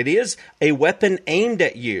shot. It is a weapon aimed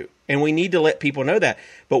at you. And we need to let people know that.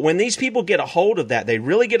 But when these people get a hold of that, they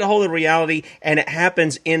really get a hold of reality, and it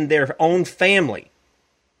happens in their own family,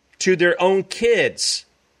 to their own kids.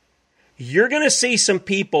 You're going to see some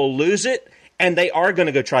people lose it, and they are going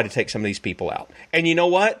to go try to take some of these people out. And you know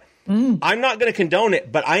what? I'm not going to condone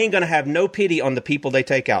it, but I ain't going to have no pity on the people they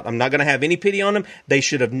take out. I'm not going to have any pity on them. They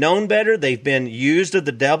should have known better. They've been used of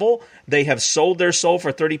the devil. They have sold their soul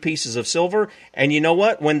for 30 pieces of silver. And you know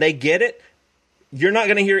what? When they get it, you're not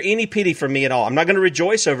going to hear any pity from me at all. I'm not going to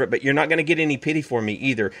rejoice over it, but you're not going to get any pity for me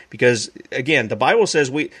either. Because, again, the Bible says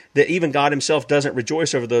that even God himself doesn't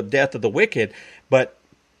rejoice over the death of the wicked, but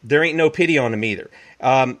there ain't no pity on them either.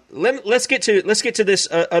 Let's get to this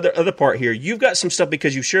other part here. You've got some stuff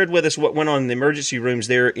because you shared with us what went on in the emergency rooms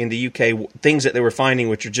there in the UK, things that they were finding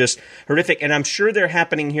which are just horrific, and I'm sure they're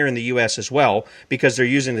happening here in the US as well because they're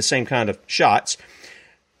using the same kind of shots.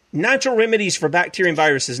 Natural remedies for bacteria and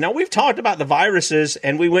viruses. Now, we've talked about the viruses,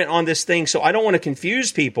 and we went on this thing, so I don't want to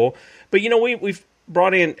confuse people, but we've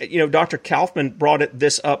brought in, Dr. Kaufman brought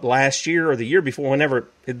this up last year or the year before, whenever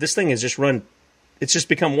this thing has just run. It's just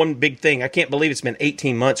become one big thing. I can't believe it's been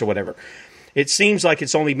 18 months or whatever. It seems like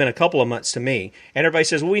it's only been a couple of months to me. And everybody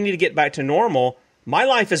says, well, we need to get back to normal. My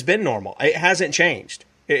life has been normal. It hasn't changed.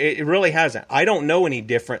 It really hasn't. I don't know any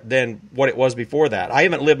different than what it was before that. I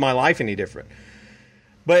haven't lived my life any different.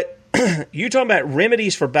 But you're talking about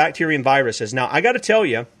remedies for bacteria and viruses. Now, I got to tell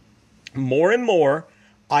you, more and more,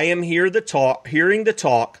 I am hearing the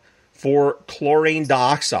talk for chlorine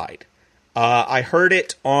dioxide. I heard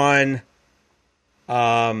it on...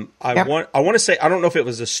 I want to say, I don't know if it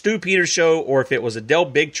was a Stu Peters show or if it was a Del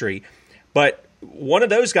Bigtree, but one of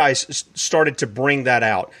those guys started to bring that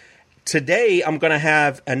out. Today, I'm going to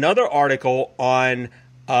have another article on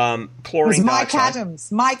chlorine dioxide.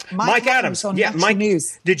 Mike Adams on National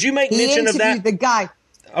News. Did you make mention of that? He interviewed the guy.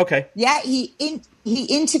 Okay. Yeah, he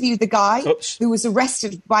interviewed the guy who was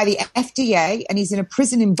arrested by the FDA, and he's in a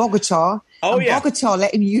prison in Bogota. Bogota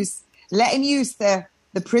let him use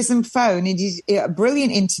the prison phone. It is a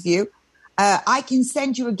brilliant interview. I can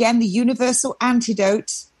send you again the universal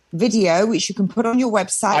antidote video, which you can put on your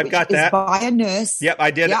website. I've got that. By a nurse. Yep,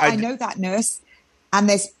 I did. Yeah, I know that nurse. And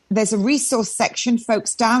there's a resource section.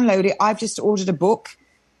 Folks, download it. I've just ordered a book.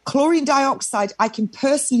 Chlorine dioxide, I can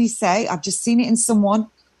personally say, I've just seen it in someone,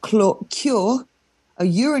 cure a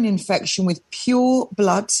urine infection with pure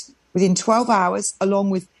blood within 12 hours, along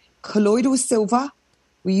with colloidal silver.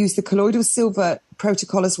 We use the colloidal silver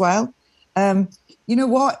protocol as well. You know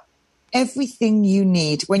what? Everything you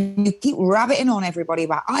need. When you keep rabbiting on everybody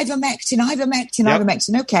about ivermectin.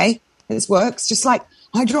 Yep. Okay, this works. Just like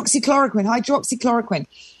Hydroxychloroquine.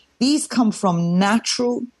 These come from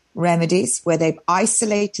natural remedies where they've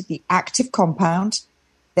isolated the active compound.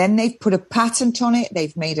 Then they've put a patent on it.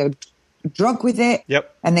 They've made a drug with it.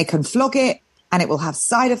 Yep. And they can flog it and it will have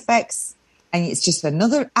side effects. And it's just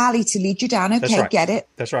another alley to lead you down. Okay, right. Get it.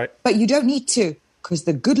 That's right. But you don't need to, because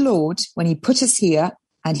the good Lord, when he put us here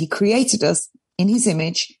and he created us in his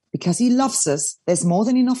image, because he loves us, there's more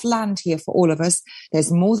than enough land here for all of us.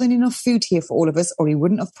 There's more than enough food here for all of us, or he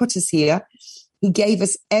wouldn't have put us here. He gave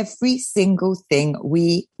us every single thing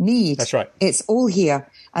we need. That's right. It's all here.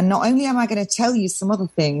 And not only am I going to tell you some other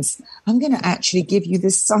things, I'm going to actually give you the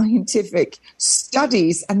scientific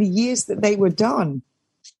studies and the years that they were done.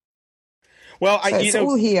 Well, so it's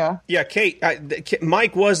all here. Yeah, Kate.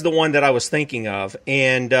 Mike was the one that I was thinking of,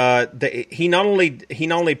 and he not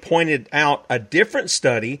only pointed out a different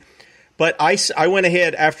study, but I went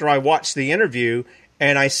ahead after I watched the interview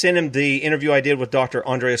and I sent him the interview I did with Dr.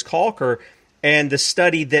 Andreas Kalker and the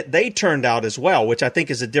study that they turned out as well, which I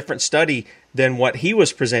think is a different study than what he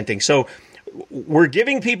was presenting. So we're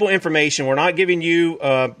giving people information. We're not giving you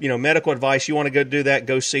medical advice. You want to go do that?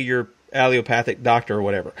 Go see your allopathic doctor or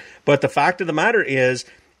whatever. But the fact of the matter is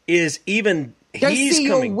even he's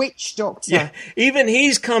coming. Your witch doctor. Yeah, even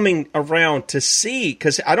he's coming around to see,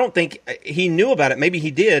 because I don't think he knew about it. Maybe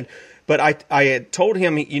he did, but I had told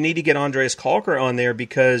him you need to get Andreas Kalker on there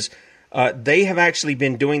because they have actually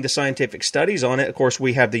been doing the scientific studies on it. Of course,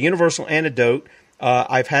 we have the Universal Antidote.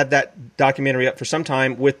 I've had that documentary up for some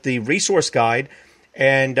time with the resource guide.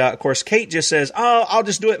 And, of course, Kate just says, oh, I'll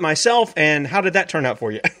just do it myself. And how did that turn out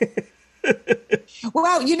for you?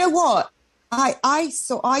 Well, you know what? I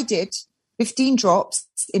did 15 drops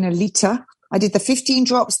in a litre. I did the 15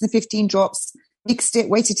 drops and the 15 drops, mixed it,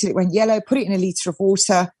 waited till it went yellow, put it in a litre of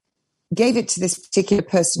water, gave it to this particular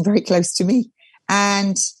person very close to me.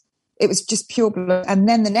 And it was just pure blood. And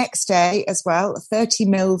then the next day as well, 30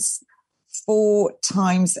 mils 4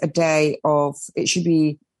 times a day of, it should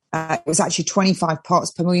be, it was actually 25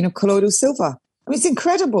 parts per million of colloidal silver. I mean, it's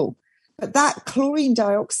incredible. But that chlorine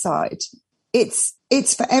dioxide, it's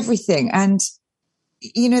for everything. And,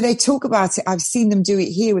 they talk about it. I've seen them do it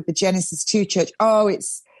here with the Genesis 2 church. Oh,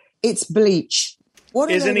 it's bleach.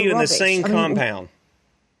 What isn't even rubbish? The same compound?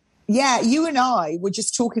 Yeah, you and I were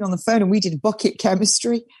just talking on the phone and we did bucket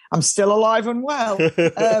chemistry. I'm still alive and well.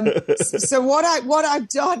 So what I've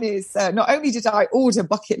done is not only did I order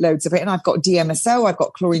bucket loads of it, and I've got DMSO, I've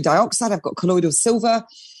got chlorine dioxide, I've got colloidal silver.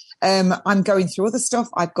 I'm going through other stuff.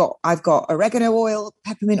 I've got oregano oil,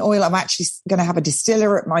 peppermint oil. I'm actually going to have a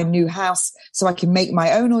distiller at my new house so I can make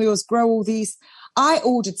my own oils, grow all these. I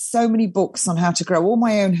ordered so many books on how to grow all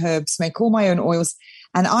my own herbs, make all my own oils.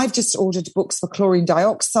 And I've just ordered books for chlorine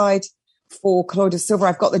dioxide, for colloidal silver.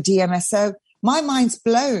 I've got the DMSO. My mind's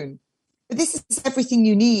blown. But this is everything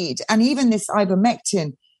you need. And even this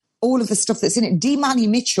ivermectin, all of the stuff that's in it. D. Manny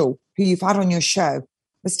Mitchell, who you've had on your show,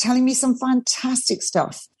 was telling me some fantastic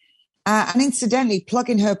stuff. And incidentally, plug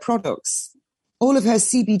in her products, all of her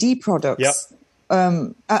CBD products.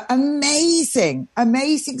 Yep. Amazing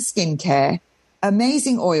skincare,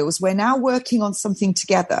 amazing oils. We're now working on something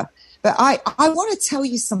together. But I want to tell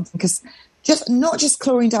you something, because not just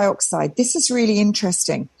chlorine dioxide. This is really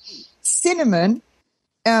interesting. Cinnamon,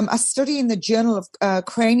 a study in the Journal of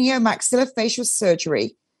Craniomaxillofacial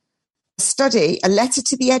Surgery, a letter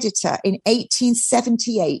to the editor in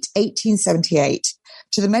 1878,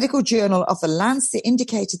 to the medical journal of the Lancet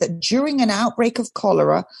indicated that during an outbreak of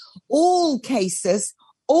cholera, all cases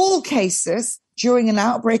during an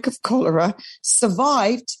outbreak of cholera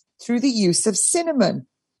survived through the use of cinnamon.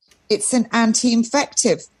 It's an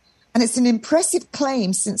anti-infective, and it's an impressive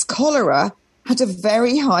claim since cholera had a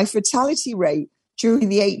very high fatality rate during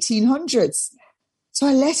the 1800s. So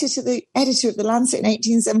I letter to the editor of the Lancet in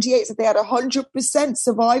 1878 said they had 100%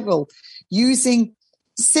 survival using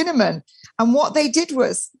cinnamon. And what they did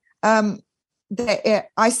was, I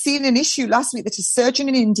seen an issue last week that a surgeon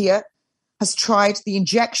in India has tried the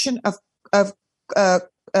injection of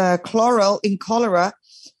chloral in cholera,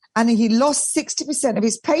 and he lost 60% of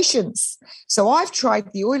his patients. So I've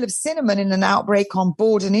tried the oil of cinnamon in an outbreak on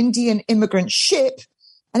board an Indian immigrant ship,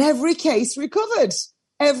 and every case recovered.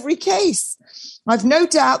 Every case. I've no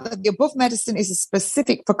doubt that the above medicine is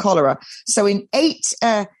specific for cholera. So in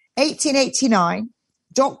 1889,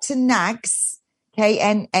 Dr. Knaggs,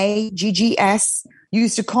 Knaggs,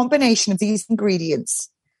 used a combination of these ingredients,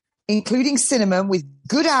 including cinnamon, with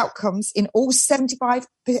good outcomes in all 75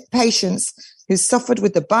 patients who suffered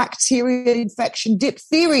with the bacterial infection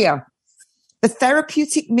diphtheria. The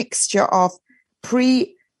therapeutic mixture of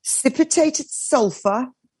precipitated sulfur,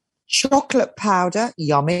 chocolate powder,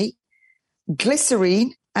 yummy,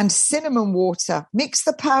 glycerine, and cinnamon water. Mix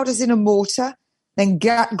the powders in a mortar, then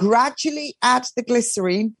gradually add the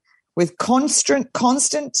glycerine with constant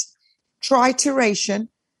trituration,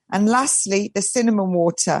 and lastly, the cinnamon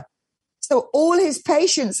water. So all his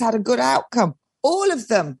patients had a good outcome. All of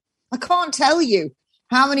them. I can't tell you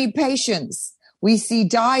how many patients we see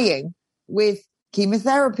dying with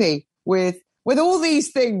chemotherapy, with all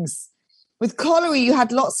these things. With cholera, you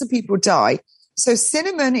had lots of people die. So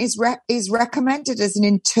cinnamon is recommended as an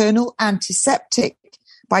internal antiseptic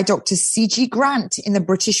by Dr. C.G. Grant in the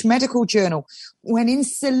British Medical Journal. When in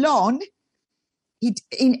Ceylon, in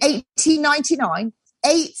 1899,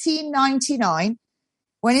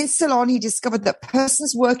 when in Ceylon, he discovered that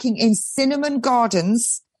persons working in cinnamon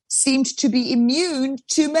gardens seemed to be immune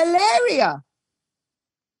to malaria.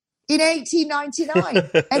 In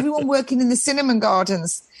 1899, everyone working in the cinnamon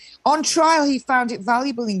gardens. On trial, he found it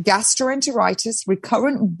valuable in gastroenteritis,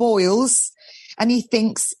 recurrent boils, and he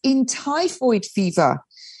thinks in typhoid fever.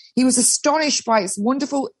 He was astonished by its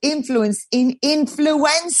wonderful influence in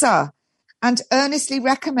influenza and earnestly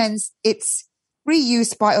recommends its free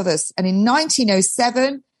use by others. And in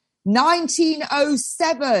 1907,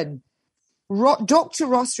 Dr.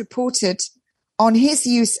 Ross reported on his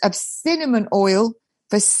use of cinnamon oil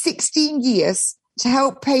for 16 years to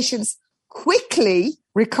help patients quickly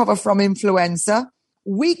recover from influenza.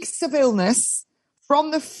 Weeks of illness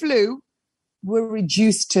from the flu were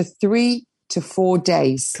reduced to 3 to 4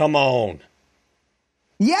 days. Come on.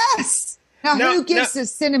 Yes. Now who gives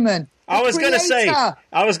us cinnamon? I was going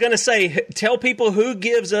to say, tell people who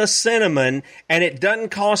gives us cinnamon and it doesn't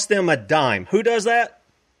cost them a dime. Who does that?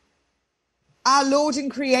 Our Lord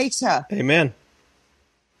and Creator. Amen.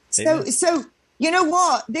 So you know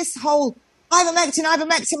what? This whole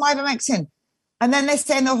ivermectin. And then they're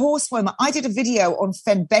saying the horseworm. I did a video on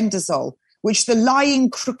fenbendazole, which the lying,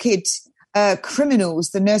 crooked criminals,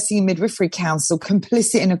 the Nursing and Midwifery Council,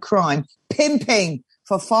 complicit in a crime, pimping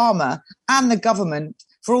for pharma and the government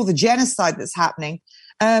for all the genocide that's happening.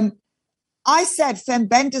 I said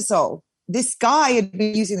fenbendazole. This guy had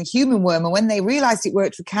been using the human worm, and when they realized it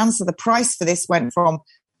worked for cancer, the price for this went from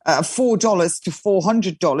 $4 to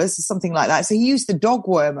 $400 or something like that. So he used the dog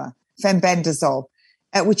wormer, fenbendazole,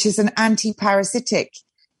 which is an anti-parasitic.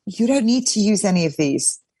 You don't need to use any of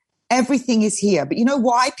these. Everything is here. But you know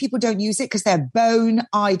why people don't use it? Because they're bone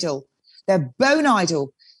idle. They're bone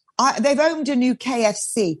idle. They've owned a new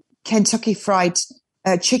KFC, Kentucky Fried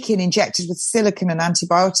Chicken, injected with silicone and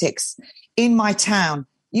antibiotics in my town.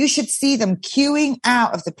 You should see them queuing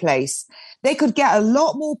out of the place. They could get a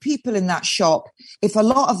lot more people in that shop if a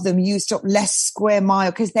lot of them used up less square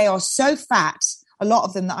mile, because they are so fat, a lot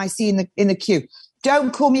of them that I see in the queue.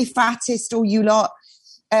 Don't call me fattest or you lot.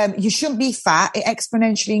 You shouldn't be fat. It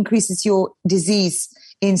exponentially increases your disease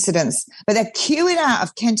incidence. But they're queuing out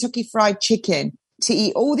of Kentucky Fried Chicken to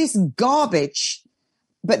eat all this garbage,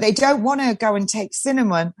 but they don't want to go and take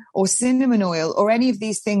cinnamon or cinnamon oil or any of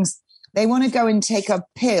these things. They want to go and take a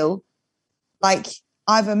pill like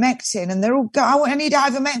ivermectin, and they're all I need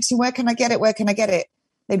ivermectin. Where can I get it?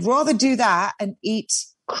 They'd rather do that and eat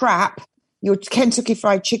crap, your Kentucky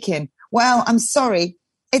Fried Chicken. Well, I'm sorry.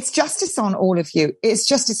 It's justice on all of you. It's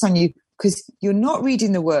justice on you because you're not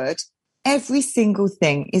reading the word. Every single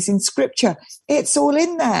thing is in scripture. It's all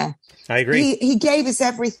in there. I agree. He gave us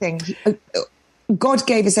everything. God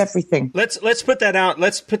gave us everything. Let's put that out.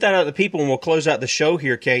 Let's put that out to the people, and we'll close out the show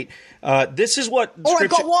here, Kate. This is what. Oh, I've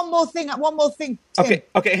got one more thing. Tim.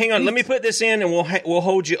 Okay. Hang on. Let me put this in, and we'll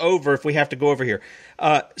hold you over if we have to go over here.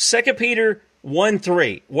 2 Peter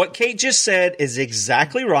 1:3. What Kate just said is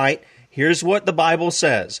exactly right. Here's what the Bible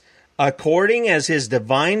says: according as His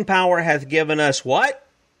divine power hath given us what?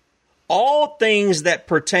 All things that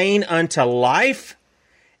pertain unto life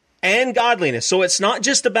and godliness. So it's not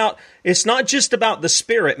just about the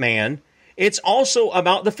spirit man, it's also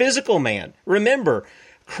about the physical man. Remember,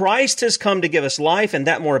 Christ has come to give us life and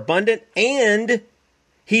that more abundant, and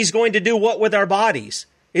He's going to do what with our bodies?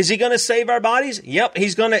 Is He going to save our bodies? Yep,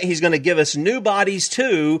 He's going to give us new bodies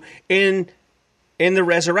too in the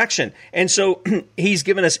resurrection. And so He's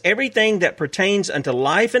given us everything that pertains unto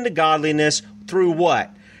life and to godliness through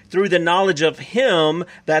what? Through the knowledge of Him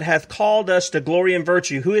that hath called us to glory and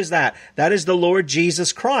virtue. Who is that? That is the Lord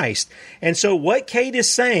Jesus Christ. And so what Kate is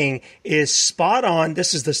saying is spot on.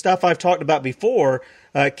 This is the stuff I've talked about before,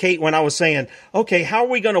 Kate, when I was saying, okay, how are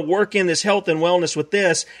we going to work in this health and wellness with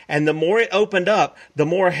this? And the more it opened up, the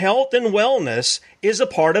more health and wellness is a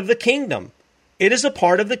part of the kingdom. It is a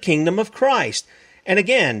part of the kingdom of Christ. And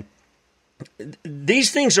again,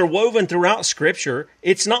 these things are woven throughout Scripture.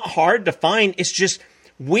 It's not hard to find. It's just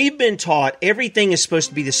We've been taught everything is supposed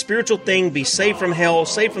to be the spiritual thing, be saved from hell,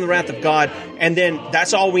 saved from the wrath of God, and then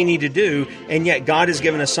that's all we need to do. And yet God has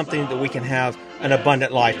given us something that we can have an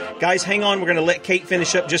abundant life. Guys, hang on. We're going to let Kate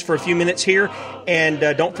finish up just for a few minutes here. And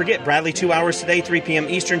don't forget, Bradley, 2 hours today, 3 p.m.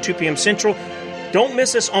 Eastern, 2 p.m. Central. Don't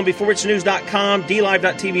miss us on beforeitsnews.com,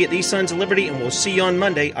 DLive.tv at These Sons of Liberty, and we'll see you on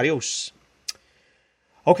Monday. Adios.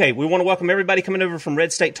 Okay, we want to welcome everybody coming over from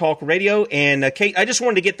Red State Talk Radio. And Kate, I just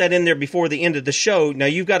wanted to get that in there before the end of the show. Now,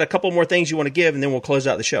 you've got a couple more things you want to give, and then we'll close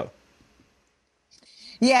out the show.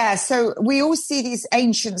 Yeah, so we all see these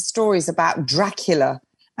ancient stories about Dracula,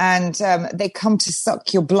 and they come to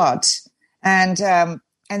suck your blood. And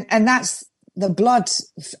that's the blood.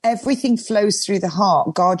 Everything flows through the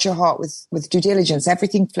heart. Guard your heart with due diligence.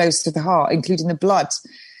 Everything flows through the heart, including the blood.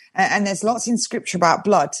 And there's lots in Scripture about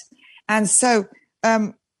blood. And so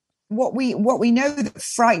what we know that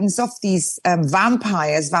frightens off these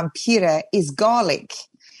vampires, vampire, is garlic.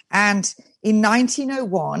 And in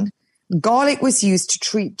 1901, garlic was used to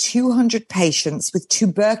treat 200 patients with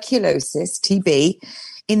tuberculosis, TB,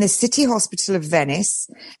 in the City Hospital of Venice.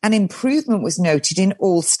 An improvement was noted in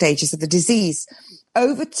all stages of the disease.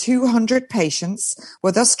 Over 200 patients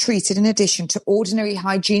were thus treated in addition to ordinary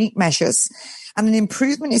hygienic measures, and an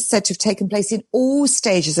improvement is said to have taken place in all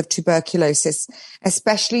stages of tuberculosis,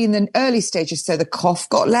 especially in the early stages. So the cough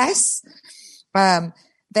got less.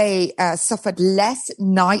 They suffered less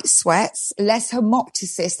night sweats, less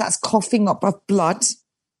hemoptysis, that's coughing up of blood.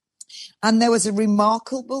 And there was a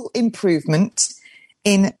remarkable improvement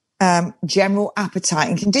in general appetite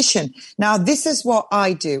and condition. Now, this is what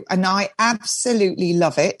I do, and I absolutely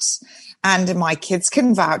love it. And my kids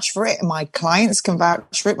can vouch for it, and my clients can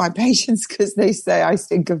vouch for it, my patients, because they say I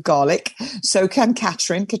stink of garlic. So can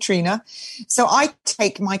Katrina. So I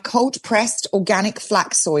take my cold-pressed organic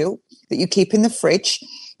flax oil that you keep in the fridge.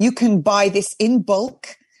 You can buy this in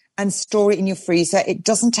bulk and store it in your freezer. It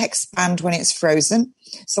doesn't expand when it's frozen.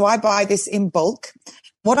 So I buy this in bulk.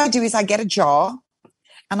 What I do is I get a jar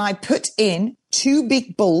and I put in 2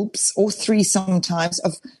 big bulbs, or 3 sometimes,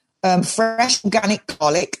 of fresh organic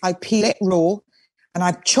garlic. I peel it raw and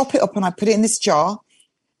I chop it up and I put it in this jar.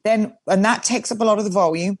 And that takes up a lot of the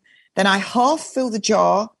volume. Then I half fill the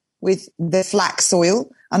jar with the flax oil,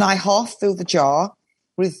 and I half fill the jar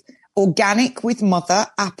with organic with mother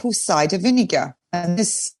apple cider vinegar. And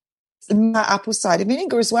this apple cider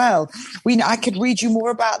vinegar as well. I could read you more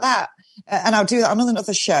about that, and I'll do that on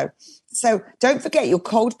another show. So don't forget, your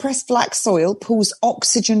cold pressed flax oil pulls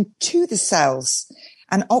oxygen to the cells,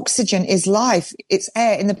 and oxygen is life. It's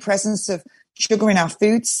air in the presence of sugar in our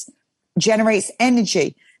foods, generates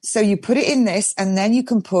energy. So you put it in this, and then you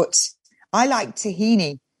can I like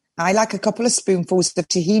tahini. I like a couple of spoonfuls of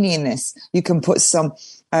tahini in this. You can put some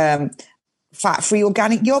fat-free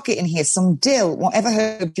organic yogurt in here, some dill, whatever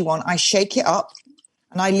herb you want. I shake it up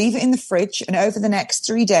and I leave it in the fridge. And over the next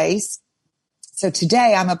 3 days, so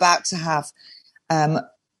today I'm about to have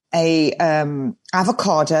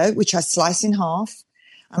avocado, which I slice in half,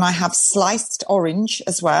 and I have sliced orange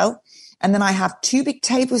as well. And then I have 2 big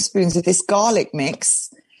tablespoons of this garlic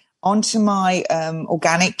mix onto my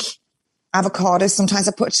organic avocado. Sometimes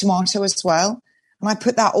I put tomato as well. And I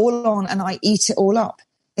put that all on and I eat it all up.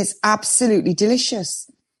 It's absolutely delicious.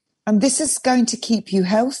 And this is going to keep you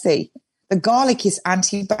healthy. The garlic is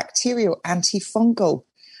antibacterial, antifungal.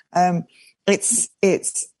 It's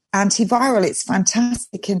antiviral. It's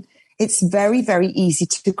fantastic. And it's very, very easy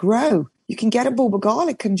to grow. You can get a bulb of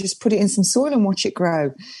garlic and just put it in some soil and watch it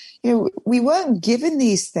grow. You know, we weren't given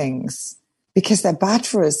these things because they're bad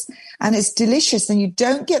for us. And it's delicious. And you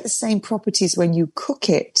don't get the same properties when you cook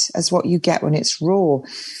it as what you get when it's raw.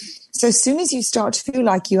 So as soon as you start to feel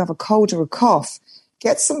like you have a cold or a cough,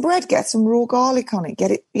 get some bread, get some raw garlic on it,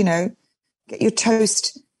 get it, get your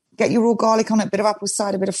toast, get your raw garlic on it, a bit of apple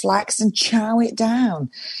cider, a bit of flax, and chow it down.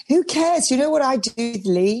 Who cares? You know what I do with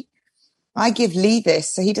Lee? I give Lee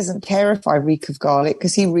this so he doesn't care if I reek of garlic,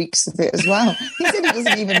 because he reeks of it as well. He said he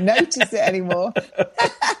doesn't even notice it anymore.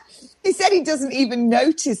 He said he doesn't even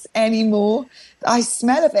notice anymore. I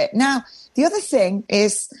smell of it. Now, the other thing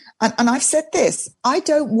is, and I've said this, I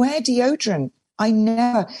don't wear deodorant. I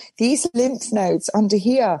never. These lymph nodes under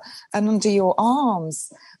here and under your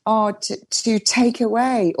arms are to take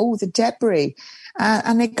away all the debris.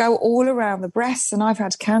 And they go all around the breasts, and I've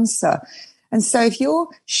had cancer. And so if you're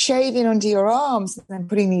shaving under your arms and then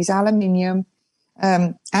putting these aluminium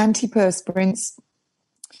antiperspirants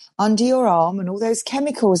under your arm and all those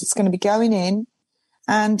chemicals that's going to be going in,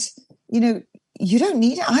 and, you don't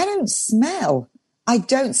need it. I don't smell.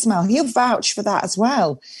 He'll vouch for that as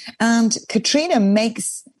well. And Katrina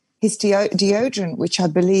makes his deodorant, which I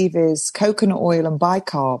believe is coconut oil and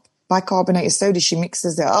bicarbonated soda. She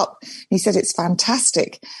mixes it up. He said it's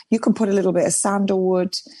fantastic. You can put a little bit of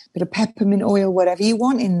sandalwood, bit of peppermint oil, whatever you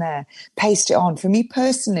want in there. Paste it on. For me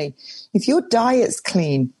personally, if your diet's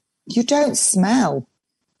clean, you don't smell.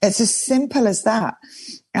 It's as simple as that.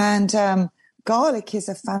 And garlic is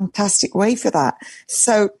a fantastic way for that.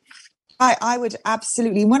 So I would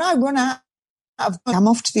absolutely, when I run out of, I'm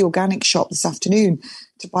off to the organic shop this afternoon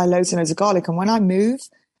to buy loads and loads of garlic. And when I move,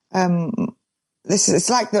 this is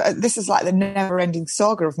like the never-ending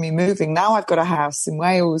saga of me moving. Now I've got a house in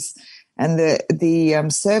Wales, and the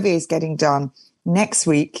survey is getting done next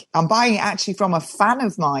week. I'm buying it actually from a fan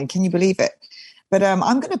of mine. Can you believe it? But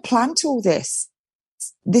I'm going to plant all this.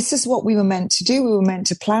 This is what we were meant to do. We were meant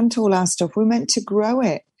to plant all our stuff. We were meant to grow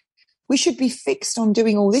it. We should be fixed on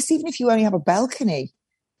doing all this, even if you only have a balcony.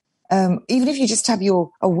 Even if you just have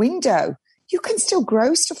a window, you can still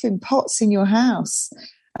grow stuff in pots in your house.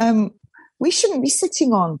 We shouldn't be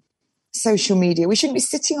sitting on social media. We shouldn't be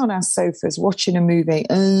sitting on our sofas watching a movie,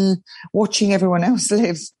 watching everyone else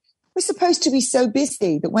live. We're supposed to be so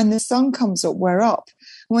busy that when the sun comes up, we're up.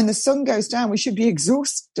 And when the sun goes down, we should be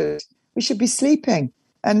exhausted. We should be sleeping.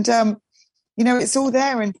 And, it's all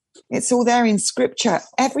there, and it's all there in scripture,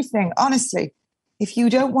 everything. Honestly, if you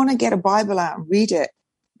don't want to get a Bible out and read it,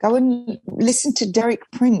 go and listen to Derek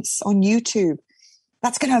Prince on YouTube.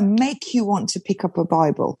 That's going to make you want to pick up a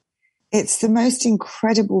Bible. It's the most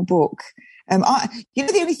incredible book. The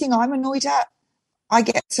only thing I'm annoyed at, I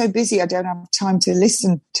get so busy I don't have time to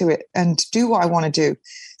listen to it and do what I want to do.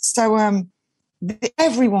 So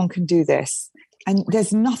everyone can do this. And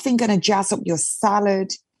there's nothing going to jazz up your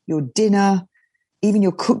salad, your dinner, even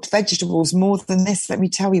your cooked vegetables more than this. Let me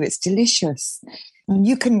tell you, it's delicious. And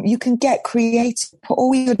you can get creative, put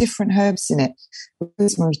all your different herbs in it.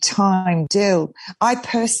 Rosemary, thyme, dill. I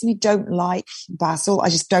personally don't like basil. I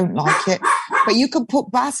just don't like it. But you can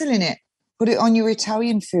put basil in it. Put it on your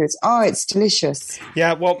Italian foods. Oh, it's delicious.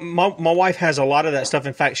 Yeah, well, my wife has a lot of that stuff.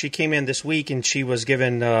 In fact, she came in this week and she was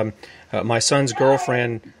giving my son's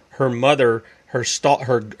girlfriend, her mother, her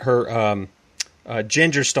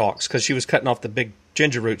ginger stalks, because she was cutting off the big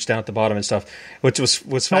ginger roots down at the bottom and stuff, which was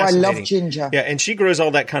fascinating. I love ginger. Yeah, and she grows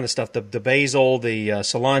all that kind of stuff, the basil, the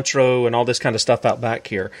cilantro, and all this kind of stuff out back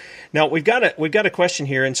here. Now, we've got a question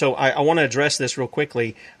here, and so I want to address this real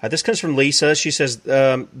quickly. This comes from Lisa. She says,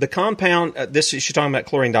 the compound, she's talking about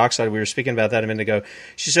chlorine dioxide. We were speaking about that a minute ago.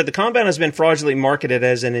 She said, the compound has been fraudulently marketed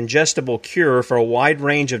as an ingestible cure for a wide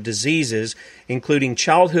range of diseases, including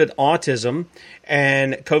childhood autism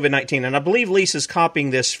and COVID-19. And I believe Lisa's copying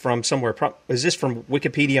this from somewhere. Is this from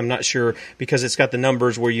Wikipedia? I'm not sure, because it's got the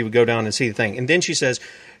numbers where you would go down and see the thing. And then she says,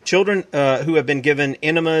 children who have been given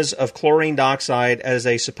enemas of chlorine dioxide as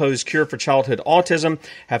a supposed cure for childhood autism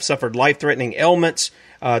have suffered life-threatening ailments.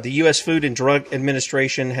 The U.S. Food and Drug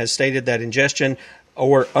Administration has stated that ingestion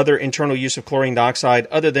or other internal use of chlorine dioxide,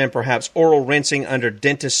 other than perhaps oral rinsing under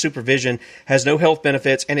dentist supervision, has no health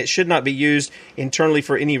benefits, and it should not be used internally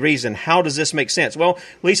for any reason. How does this make sense? Well,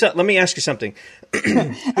 Lisa, let me ask you something.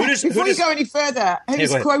 Before you go any further,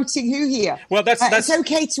 who's quoting who here? Well, that's it's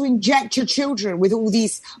okay to inject your children with all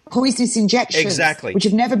these poisonous injections, exactly, which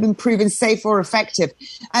have never been proven safe or effective.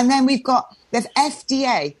 And then we've got the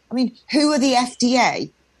FDA. I mean, who are the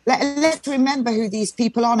FDA? Let's remember who these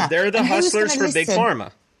people are now. They're the hustlers for Big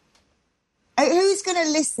Pharma. Who's going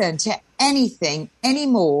to listen to anything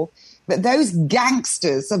anymore that those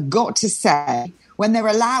gangsters have got to say when they're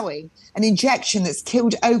allowing an injection that's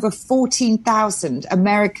killed over 14,000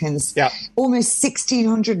 Americans, almost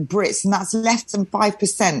 1,600 Brits, and that's less than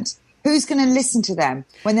 5%? Who's going to listen to them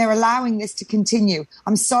when they're allowing this to continue?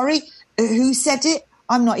 I'm sorry, who said it?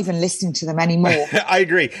 I'm not even listening to them anymore. I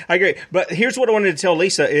agree. But here's what I wanted to tell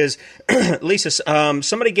Lisa is, Lisa,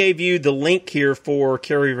 somebody gave you the link here for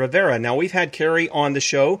Carrie Rivera. Now, we've had Carrie on the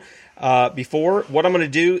show before. What I'm going to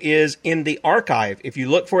do is in the archive, if you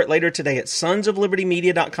look for it later today at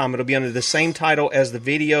sonsoflibertymedia.com, it'll be under the same title as the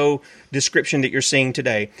video description that you're seeing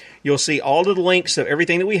today. You'll see all of the links of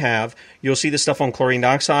everything that we have. You'll see the stuff on chlorine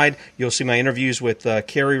dioxide. You'll see my interviews with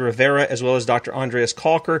Carrie Rivera as well as Dr. Andreas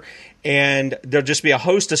Kalker. And there'll just be a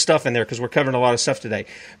host of stuff in there because we're covering a lot of stuff today.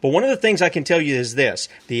 But one of the things I can tell you is this.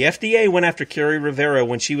 The FDA went after Carrie Rivera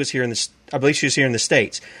when she was here I believe she was here in the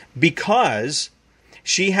States, because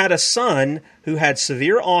she had a son who had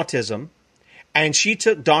severe autism, and she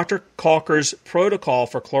took Dr. Kalker's protocol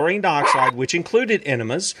for chlorine dioxide, which included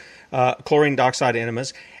enemas, chlorine dioxide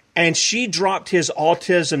enemas, and she dropped his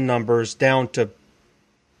autism numbers down to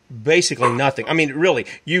basically nothing. I mean, really,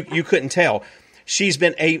 you couldn't tell.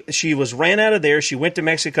 She was ran out of there. She went to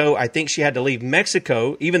Mexico. I think she had to leave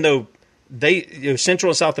Mexico, even though Central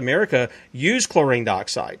and South America use chlorine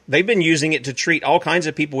dioxide. They've been using it to treat all kinds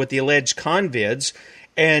of people with the alleged convids,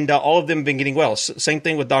 and all of them have been getting well. Same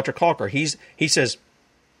thing with Dr. Calker. He says,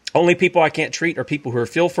 only people I can't treat are people who are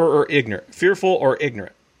fearful or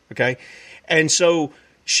ignorant. Okay? And so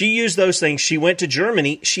she used those things. She went to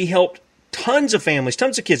Germany. She helped tons of families,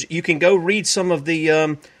 tons of kids. You can go read some of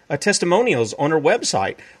the testimonials on her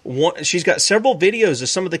website. She's got several videos of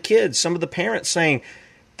some of the kids, some of the parents saying,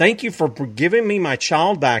 thank you for giving me my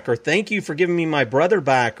child back, or thank you for giving me my brother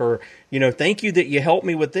back, or, thank you that you helped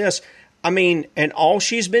me with this. I mean, and all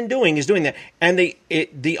she's been doing is doing that. And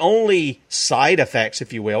the only side effects,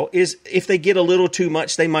 if you will, is if they get a little too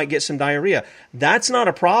much, they might get some diarrhea. That's not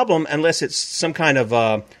a problem unless it's some kind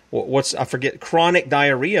of, chronic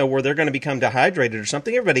diarrhea where they're going to become dehydrated or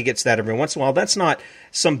something. Everybody gets that every once in a while. That's not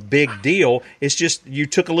some big deal. It's just you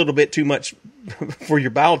took a little bit too much for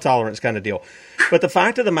your bowel tolerance kind of deal. But the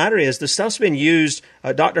fact of the matter is the stuff's been used.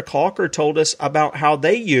 Dr. Calker told us about how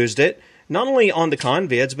they used it. Not only on the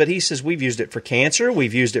convids, but he says we've used it for cancer,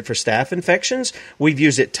 we've used it for staph infections, we've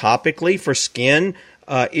used it topically for skin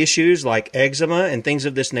issues like eczema and things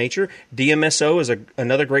of this nature. DMSO is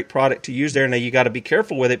another great product to use there. Now, you got to be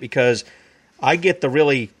careful with it because I get the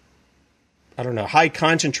really, high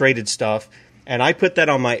concentrated stuff, and I put that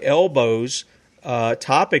on my elbows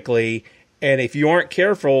topically, and if you aren't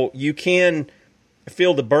careful, you can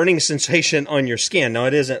feel the burning sensation on your skin. Now,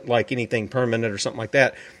 it isn't like anything permanent or something like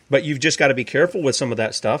that, but you've just got to be careful with some of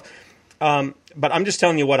that stuff. But I'm just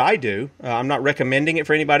telling you what I do. I'm not recommending it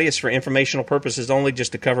for anybody. It's for informational purposes only,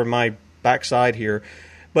 just to cover my backside here.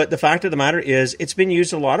 But the fact of the matter is it's been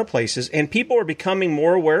used a lot of places, and people are becoming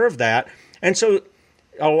more aware of that. And so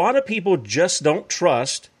a lot of people just don't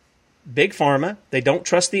trust Big Pharma. They don't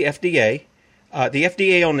trust the FDA. The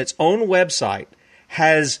FDA on its own website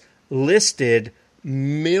has listed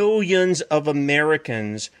millions of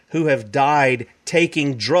Americans who have died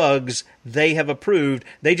taking drugs they have approved.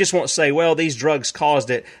 They just won't say, well, these drugs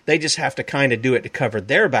caused it. They just have to kind of do it to cover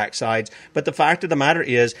their backsides. But the fact of the matter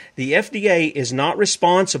is the FDA is not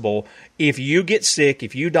responsible if you get sick,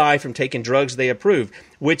 if you die from taking drugs they approve,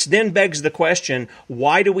 which then begs the question,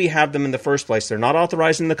 why do we have them in the first place? They're not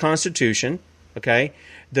authorized in the Constitution, okay?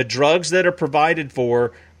 The drugs that are provided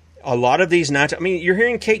for a lot of these natural, you're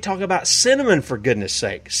hearing Kate talk about cinnamon, for goodness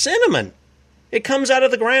sake. Cinnamon. It comes out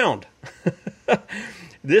of the ground.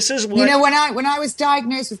 This is what... when I was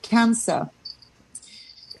diagnosed with cancer,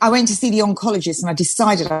 I went to see the oncologist and I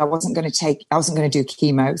decided I wasn't going to do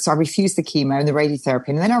chemo. So I refused the chemo and the radiotherapy.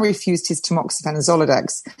 And then I refused his tamoxifen and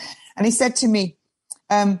Zoladex. And he said to me,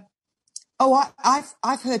 I've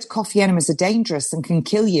heard coffee enemas are dangerous and can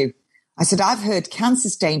kill you. I said, I've heard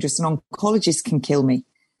cancer's dangerous and oncologists can kill me.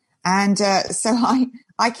 And so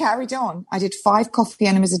I carried on. I did 5 coffee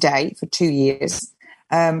enemas a day for 2 years.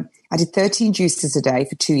 I did 13 juices a day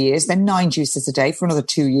for 2 years, then 9 juices a day for another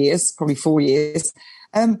 2 years, probably 4 years.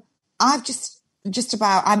 I've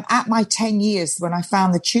I'm at my 10 years when I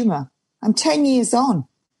found the tumor. I'm 10 years on,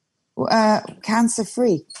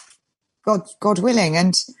 cancer-free, God willing.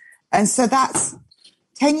 And so that's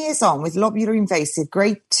 10 years on with lobular invasive,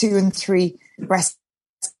 grade 2 and 3 breast,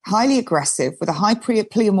 highly aggressive with a high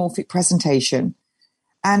pleomorphic presentation.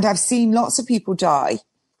 And I've seen lots of people die.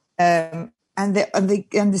 And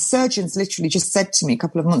the surgeons literally just said to me a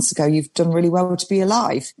couple of months ago, you've done really well to be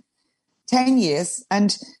alive. 10 years.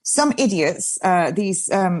 And some idiots, these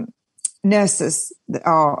nurses that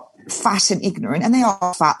are fat and ignorant, and they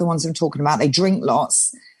are fat, the ones I'm talking about, they drink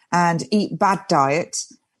lots and eat bad diet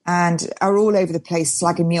and are all over the place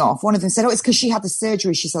slagging me off. One of them said, it's because she had the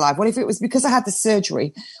surgery, she's alive. Well, if it was because I had the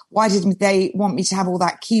surgery, why didn't they want me to have all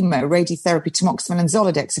that chemo, radiotherapy, tamoxifen and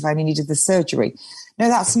Zoladex if I only needed the surgery? No,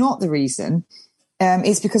 that's not the reason.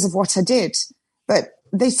 It's because of what I did. But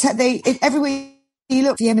they said everywhere you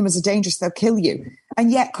look, coffee enemas are dangerous, they'll kill you.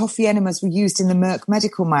 And yet coffee enemas were used in the Merck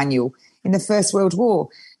medical manual in the First World War.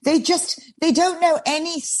 They don't know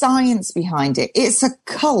any science behind it. It's a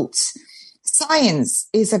cult. Science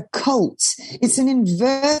is a cult. It's an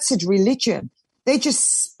inverted religion. They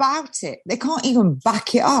just spout it. They can't even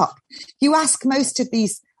back it up. You ask most of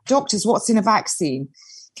these doctors, what's in a vaccine?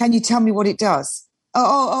 Can you tell me what it does? They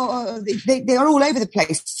are all over the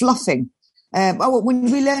place, fluffing.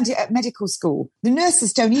 When we learned it at medical school, the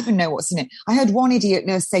nurses don't even know what's in it. I heard one idiot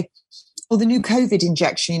nurse say, the new COVID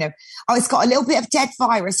injection, it's got a little bit of dead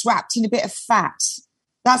virus wrapped in a bit of fat.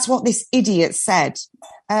 That's what this idiot said.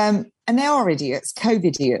 And they are idiots, COVID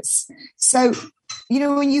idiots. So,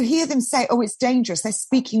 when you hear them say, it's dangerous, they're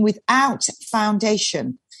speaking without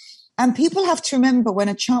foundation. And people have to remember, when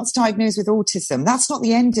a child's diagnosed with autism, that's not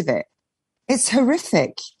the end of it. It's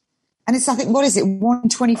horrific. And it's, I think, what is it, 1 in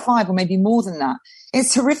 25 or maybe more than that?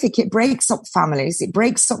 It's horrific. It breaks up families. It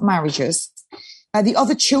breaks up marriages. The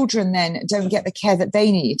other children then don't get the care that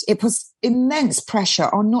they need. It puts immense pressure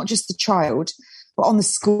on not just the child, but on the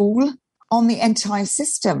school, on the entire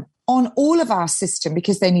system, on all of our system,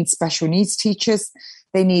 because they need special needs teachers.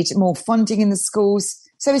 They need more funding in the schools.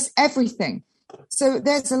 So it's everything. So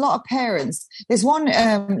there's a lot of parents. There's one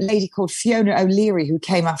lady called Fiona O'Leary who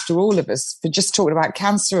came after all of us for just talking about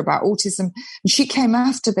cancer, about autism. And she came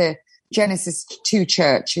after the Genesis 2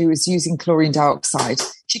 church who was using chlorine dioxide.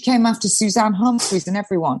 She came after Suzanne Humphreys and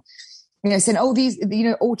everyone, saying, oh, these,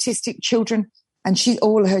 autistic children. And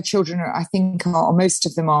all her children are, I think, or most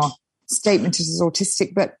of them are statemented as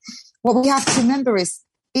autistic. But what we have to remember is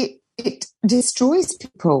it destroys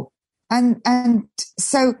people. And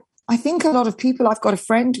so I think a lot of people, I've got a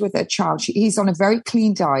friend with a child, he's on a very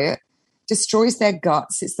clean diet, destroys their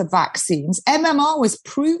guts. It's the vaccines. MMR was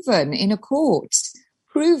proven in a court,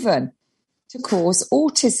 to cause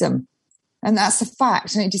autism. And that's a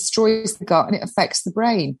fact. And it destroys the gut and it affects the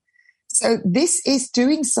brain. So this is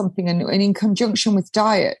doing something and in conjunction with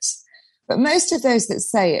diet. But most of those that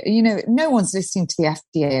say it, no one's listening to the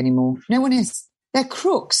FDA anymore. No one is. They're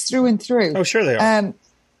crooks through and through. Oh, sure they are.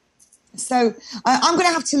 So I'm going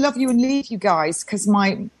to have to love you and leave you guys because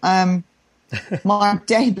my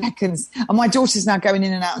day beckons. And my daughter's now going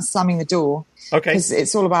in and out and slamming the door. Okay. Because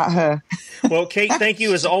it's all about her. Well, Kate, thank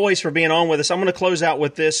you as always for being on with us. I'm going to close out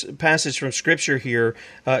with this passage from Scripture here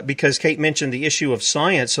because Kate mentioned the issue of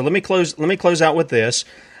science. So let me close out with this.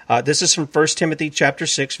 This is from 1 Timothy chapter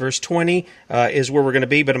 6, verse 20 is where we're going to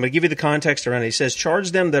be, but I'm going to give you the context around it. He says,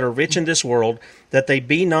 charge them that are rich in this world, that they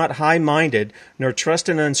be not high-minded, nor trust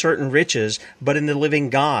in uncertain riches, but in the living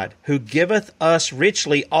God, who giveth us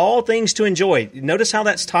richly all things to enjoy. Notice how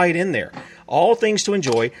that's tied in there. All things to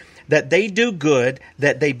enjoy, that they do good,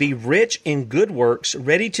 that they be rich in good works,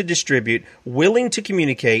 ready to distribute, willing to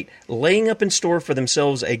communicate, laying up in store for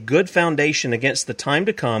themselves a good foundation against the time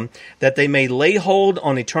to come, that they may lay hold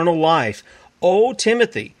on eternal life. O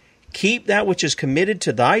Timothy, keep that which is committed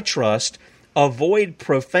to thy trust, avoid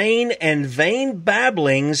profane and vain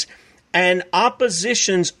babblings and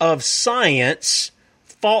oppositions of science,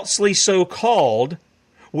 falsely so called,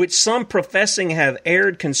 which some professing have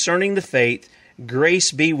erred concerning the faith.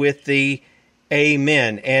 Grace be with thee.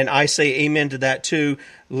 Amen. And I say amen to that too.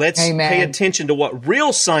 Let's pay attention to what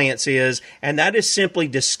real science is, and that is simply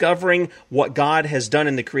discovering what God has done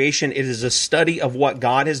in the creation. It is a study of what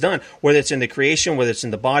God has done, whether it's in the creation, whether it's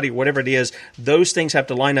in the body, whatever it is. Those things have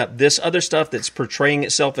to line up. This other stuff that's portraying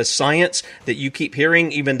itself as science that you keep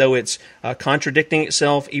hearing, even though it's contradicting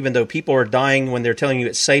itself, even though people are dying when they're telling you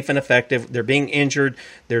it's safe and effective, they're being injured,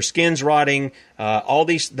 their skin's rotting,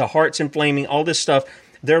 the heart's inflaming, all this stuff,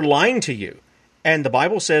 they're lying to you. And the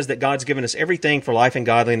Bible says that God's given us everything for life and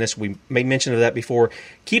godliness. We made mention of that before.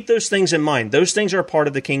 Keep those things in mind. Those things are a part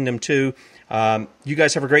of the kingdom too. You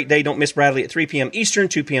guys have a great day. Don't miss Bradley at 3 p.m. Eastern,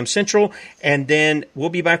 2 p.m. Central. And then we'll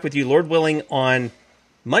be back with you, Lord willing, on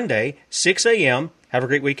Monday, 6 a.m. Have a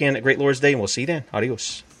great weekend, a great Lord's Day, and we'll see you then.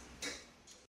 Adios.